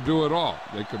have to do it all.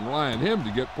 They can rely on him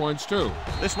to get points too.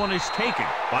 This one is taken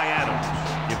by Adams.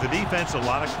 Give the defense a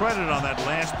lot of credit on that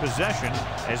last possession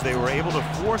as they were able to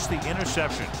force the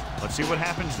interception. Let's see what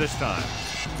happens this time.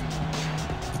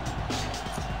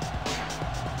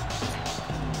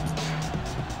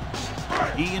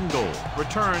 Ian Gold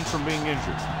returns from being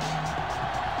injured.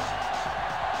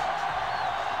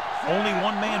 Only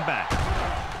one man back.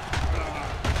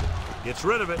 Gets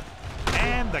rid of it.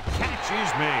 And the catch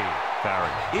is made.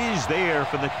 Farrick is there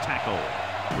for the tackle.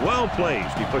 Well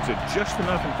placed. He puts it just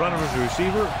enough in front of his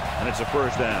receiver, and it's a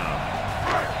first down.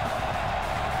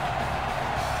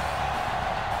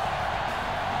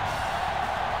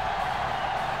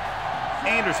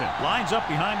 Anderson lines up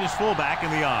behind his fullback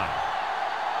in the eye.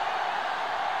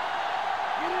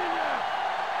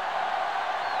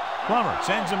 Plummer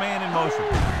sends a man in motion.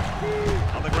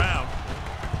 On the ground.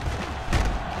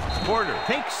 Porter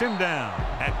takes him down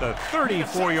at the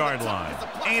 34-yard line.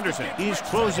 Anderson is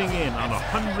closing in on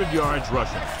 100 yards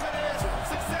rushing.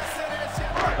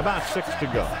 About 6 to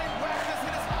go.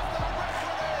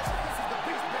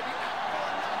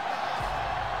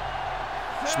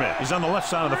 Smith is on the left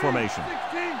side of the formation.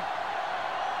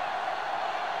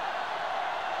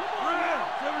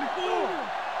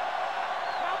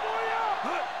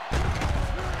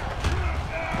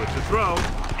 With the throw,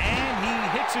 and he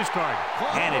hits his target.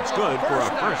 And it's good for a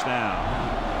first down.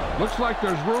 Looks like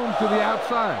there's room to the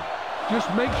outside. Just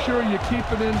make sure you keep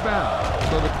it inbound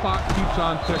so the clock keeps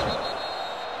on ticking.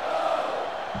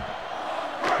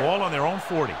 Ball on their own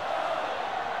 40.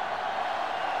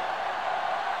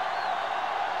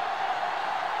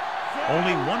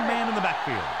 Only one man in the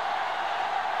backfield.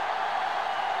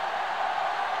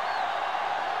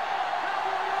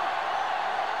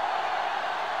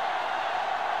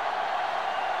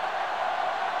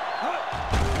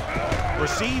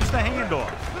 Receives the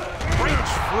handoff.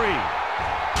 Breaks free.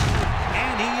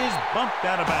 And he is bumped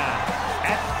out of bounds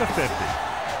at the 50.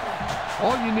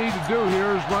 All you need to do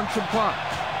here is run some clock.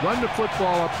 Run the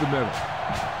football up the middle.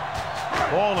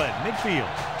 Ball at midfield.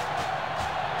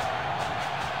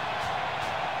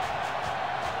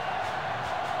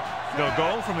 They'll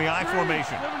go from the I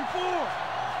formation. 74.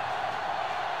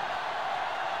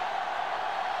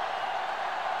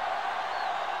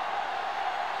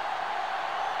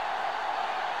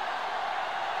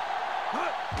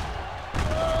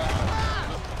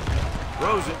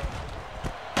 Throws it.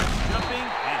 Jumping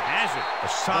and has it. A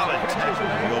solid tackle in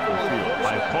the open field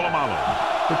by Polamalu.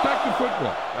 Protect the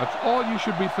football. That's all you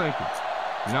should be thinking.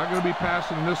 You're not going to be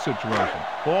passing in this situation.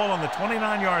 Ball on the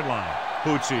 29-yard line.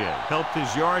 Poutsier helped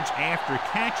his yards after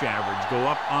catch average go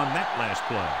up on that last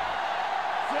play.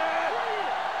 Set.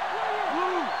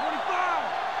 Blue, 25.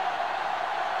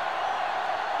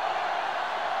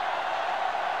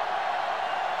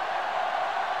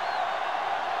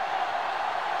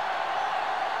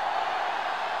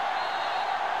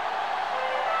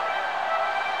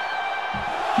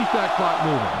 Keep that clock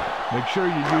moving. Make sure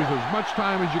you use as much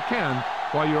time as you can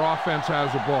while your offense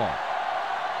has the ball.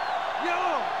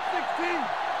 Yellow, 16.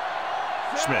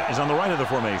 Smith is on the right of the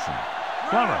formation.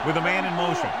 Plummer with a man in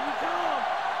motion.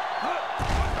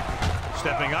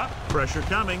 Stepping up, pressure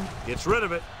coming, gets rid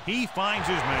of it. He finds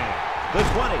his man. The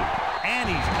 20,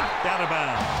 and he's knocked out of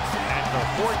bounds at the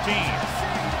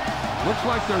 14. Looks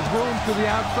like there's room to the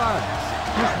outside.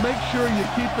 Just make sure you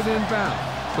keep it inbound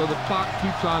so the clock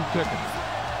keeps on ticking.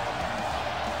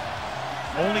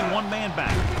 Only one man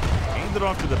back. Aimed it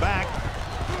off to the back.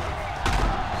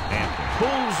 And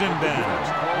pulls him down.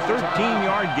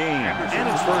 13-yard gain. And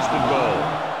it's first and goal.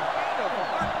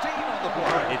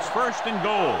 It's first and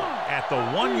goal at the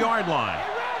 1-yard line.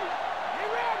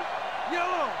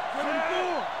 Yellow,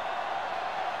 74.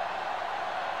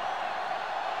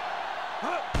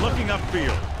 Looking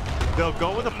upfield. They'll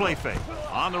go with a play fake.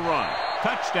 On the run.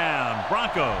 Touchdown,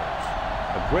 Broncos.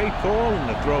 A great call, and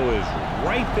the throw is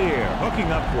right there, hooking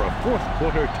up for a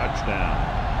fourth-quarter touchdown.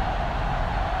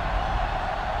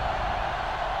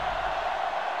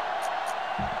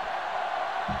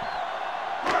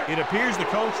 It appears the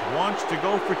coach wants to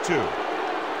go for 2.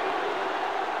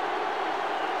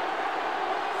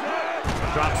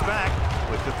 Drops back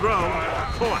with the throw.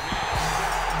 Caught.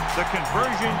 The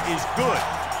conversion is good.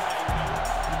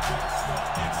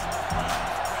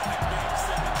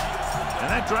 And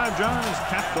that drive, John, is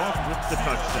capped off with the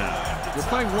touchdown. The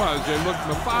thing was, they looked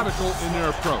methodical in their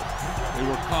approach. They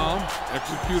were calm,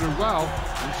 executed well,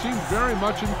 and seemed very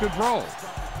much in control.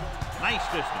 Nice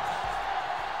distance.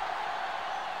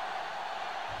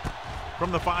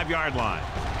 From the 5-yard line.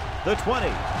 The 20.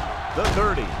 The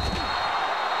 30.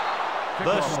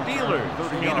 The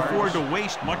Steelers can't afford to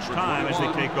waste much time as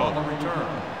they take over.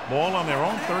 Ball on their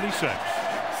own 36.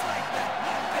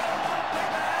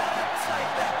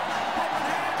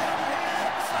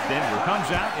 Denver comes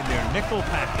out in their nickel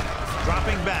package.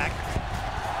 Dropping back.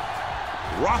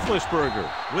 Roethlisberger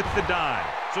with the dive.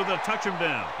 So they'll touch him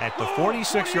down at the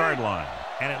 46-yard line.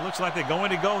 And it looks like they're going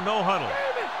to go no huddle.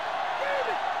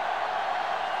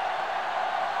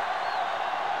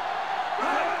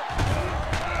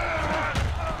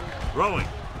 Throwing.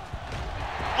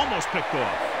 Almost picked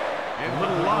off. And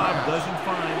little lob doesn't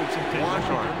find its intended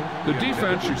target. The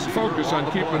defense should focus on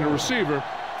keeping the receiver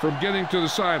from getting to the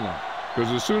sideline,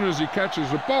 because as soon as he catches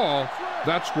the ball,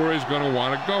 that's where he's going to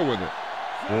want to go with it.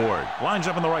 Ward lines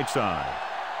up on the right side.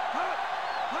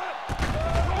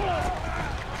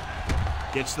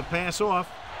 Gets the pass off.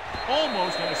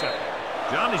 Almost intercepted.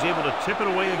 John is able to tip it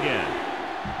away again.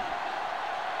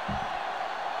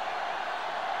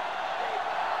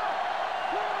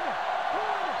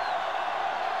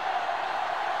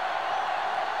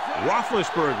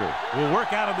 Roethlisberger will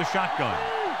work out of the shotgun.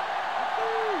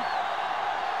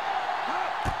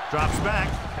 Drops back.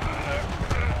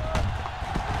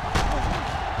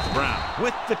 Brown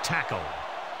with the tackle.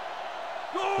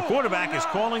 The quarterback is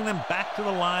calling them back to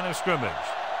the line of scrimmage.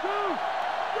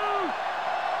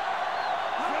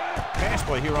 Pass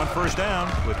play here on first down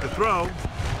with the throw.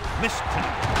 Missed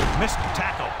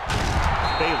tackle.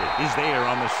 Bailey is there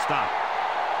on the stop.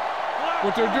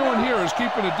 What they're doing here is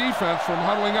keeping the defense from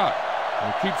huddling up,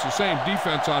 and it keeps the same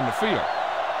defense on the field.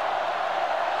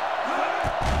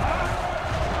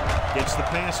 Gets the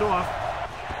pass off.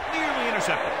 Nearly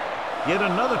intercepted. Yet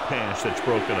another pass that's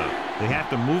broken up. They have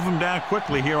to move him down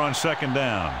quickly here on second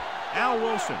down. Al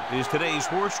Wilson is today's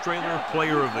horse trailer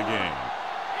player of the game.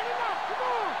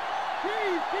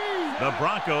 The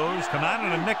Broncos come out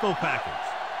in a nickel package.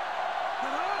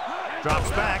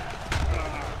 Drops back.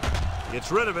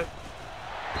 Gets rid of it.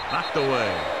 Knocked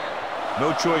away.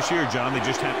 No choice here, John. They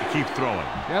just have to keep throwing.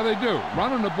 Yeah, they do.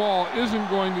 Running the ball isn't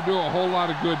going to do a whole lot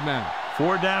of good now.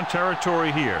 4-down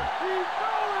territory here.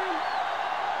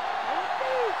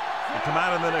 They come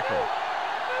out in the nickel.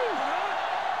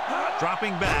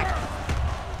 Dropping back.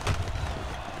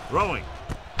 Throwing.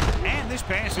 And this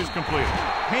pass is completed.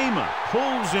 Hema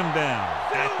pulls him down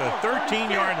at the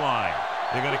 13-yard line.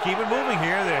 They're going to keep it moving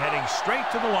here. They're heading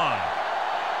straight to the line.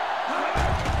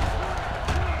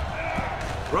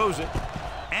 Throws it.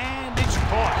 And it's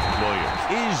caught.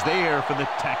 Williams is there for the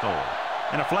tackle.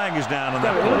 And a flag is down on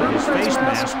that play. His face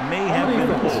mask may have been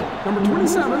pulled. Number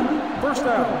 27, first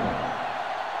down.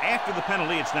 After the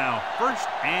penalty, it's now first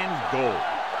and goal.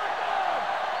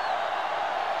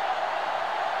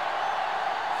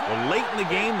 Well, late in the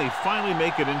game, they finally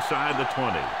make it inside the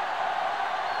 20.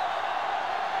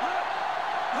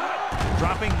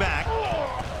 Dropping back.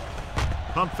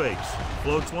 Pump fakes.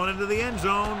 Floats one into the end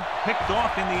zone. Picked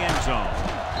off in the end zone.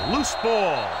 Loose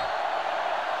ball.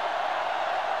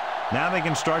 Now they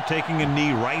can start taking a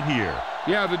knee right here.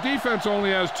 Yeah, the defense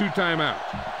only has 2 timeouts.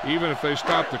 Even if they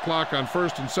stop the clock on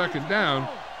first and second down,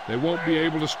 they won't be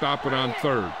able to stop it on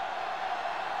third.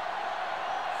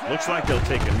 Looks like they'll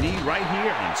take a knee right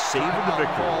here and savor the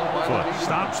victory. Foot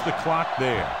stops the clock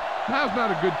there. Now's not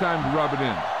a good time to rub it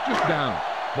in. Just down.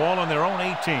 Ball on their own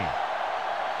 18.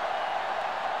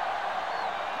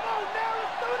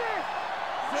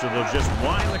 So they'll just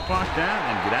wind the clock down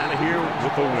and get out of here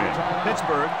with a win.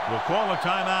 Pittsburgh will call a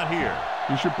timeout here.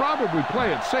 You should probably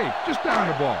play it safe. Just down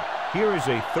the ball. Here is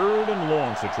a 3rd and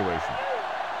long situation.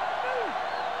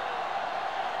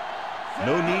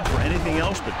 No need for anything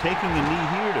else but taking a knee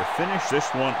here to finish this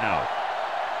one out.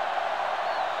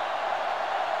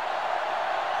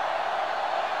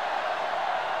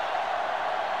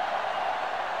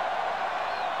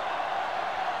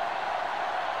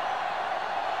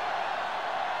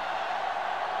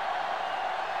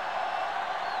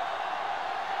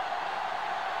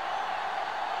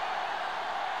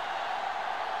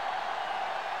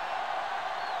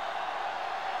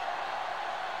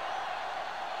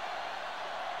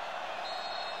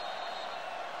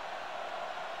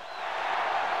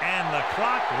 And the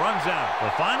clock runs out. The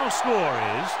final score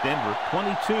is Denver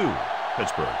 22,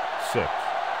 Pittsburgh 6.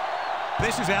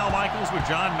 This is Al Michaels with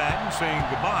John Madden saying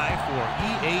goodbye for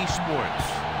EA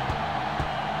Sports.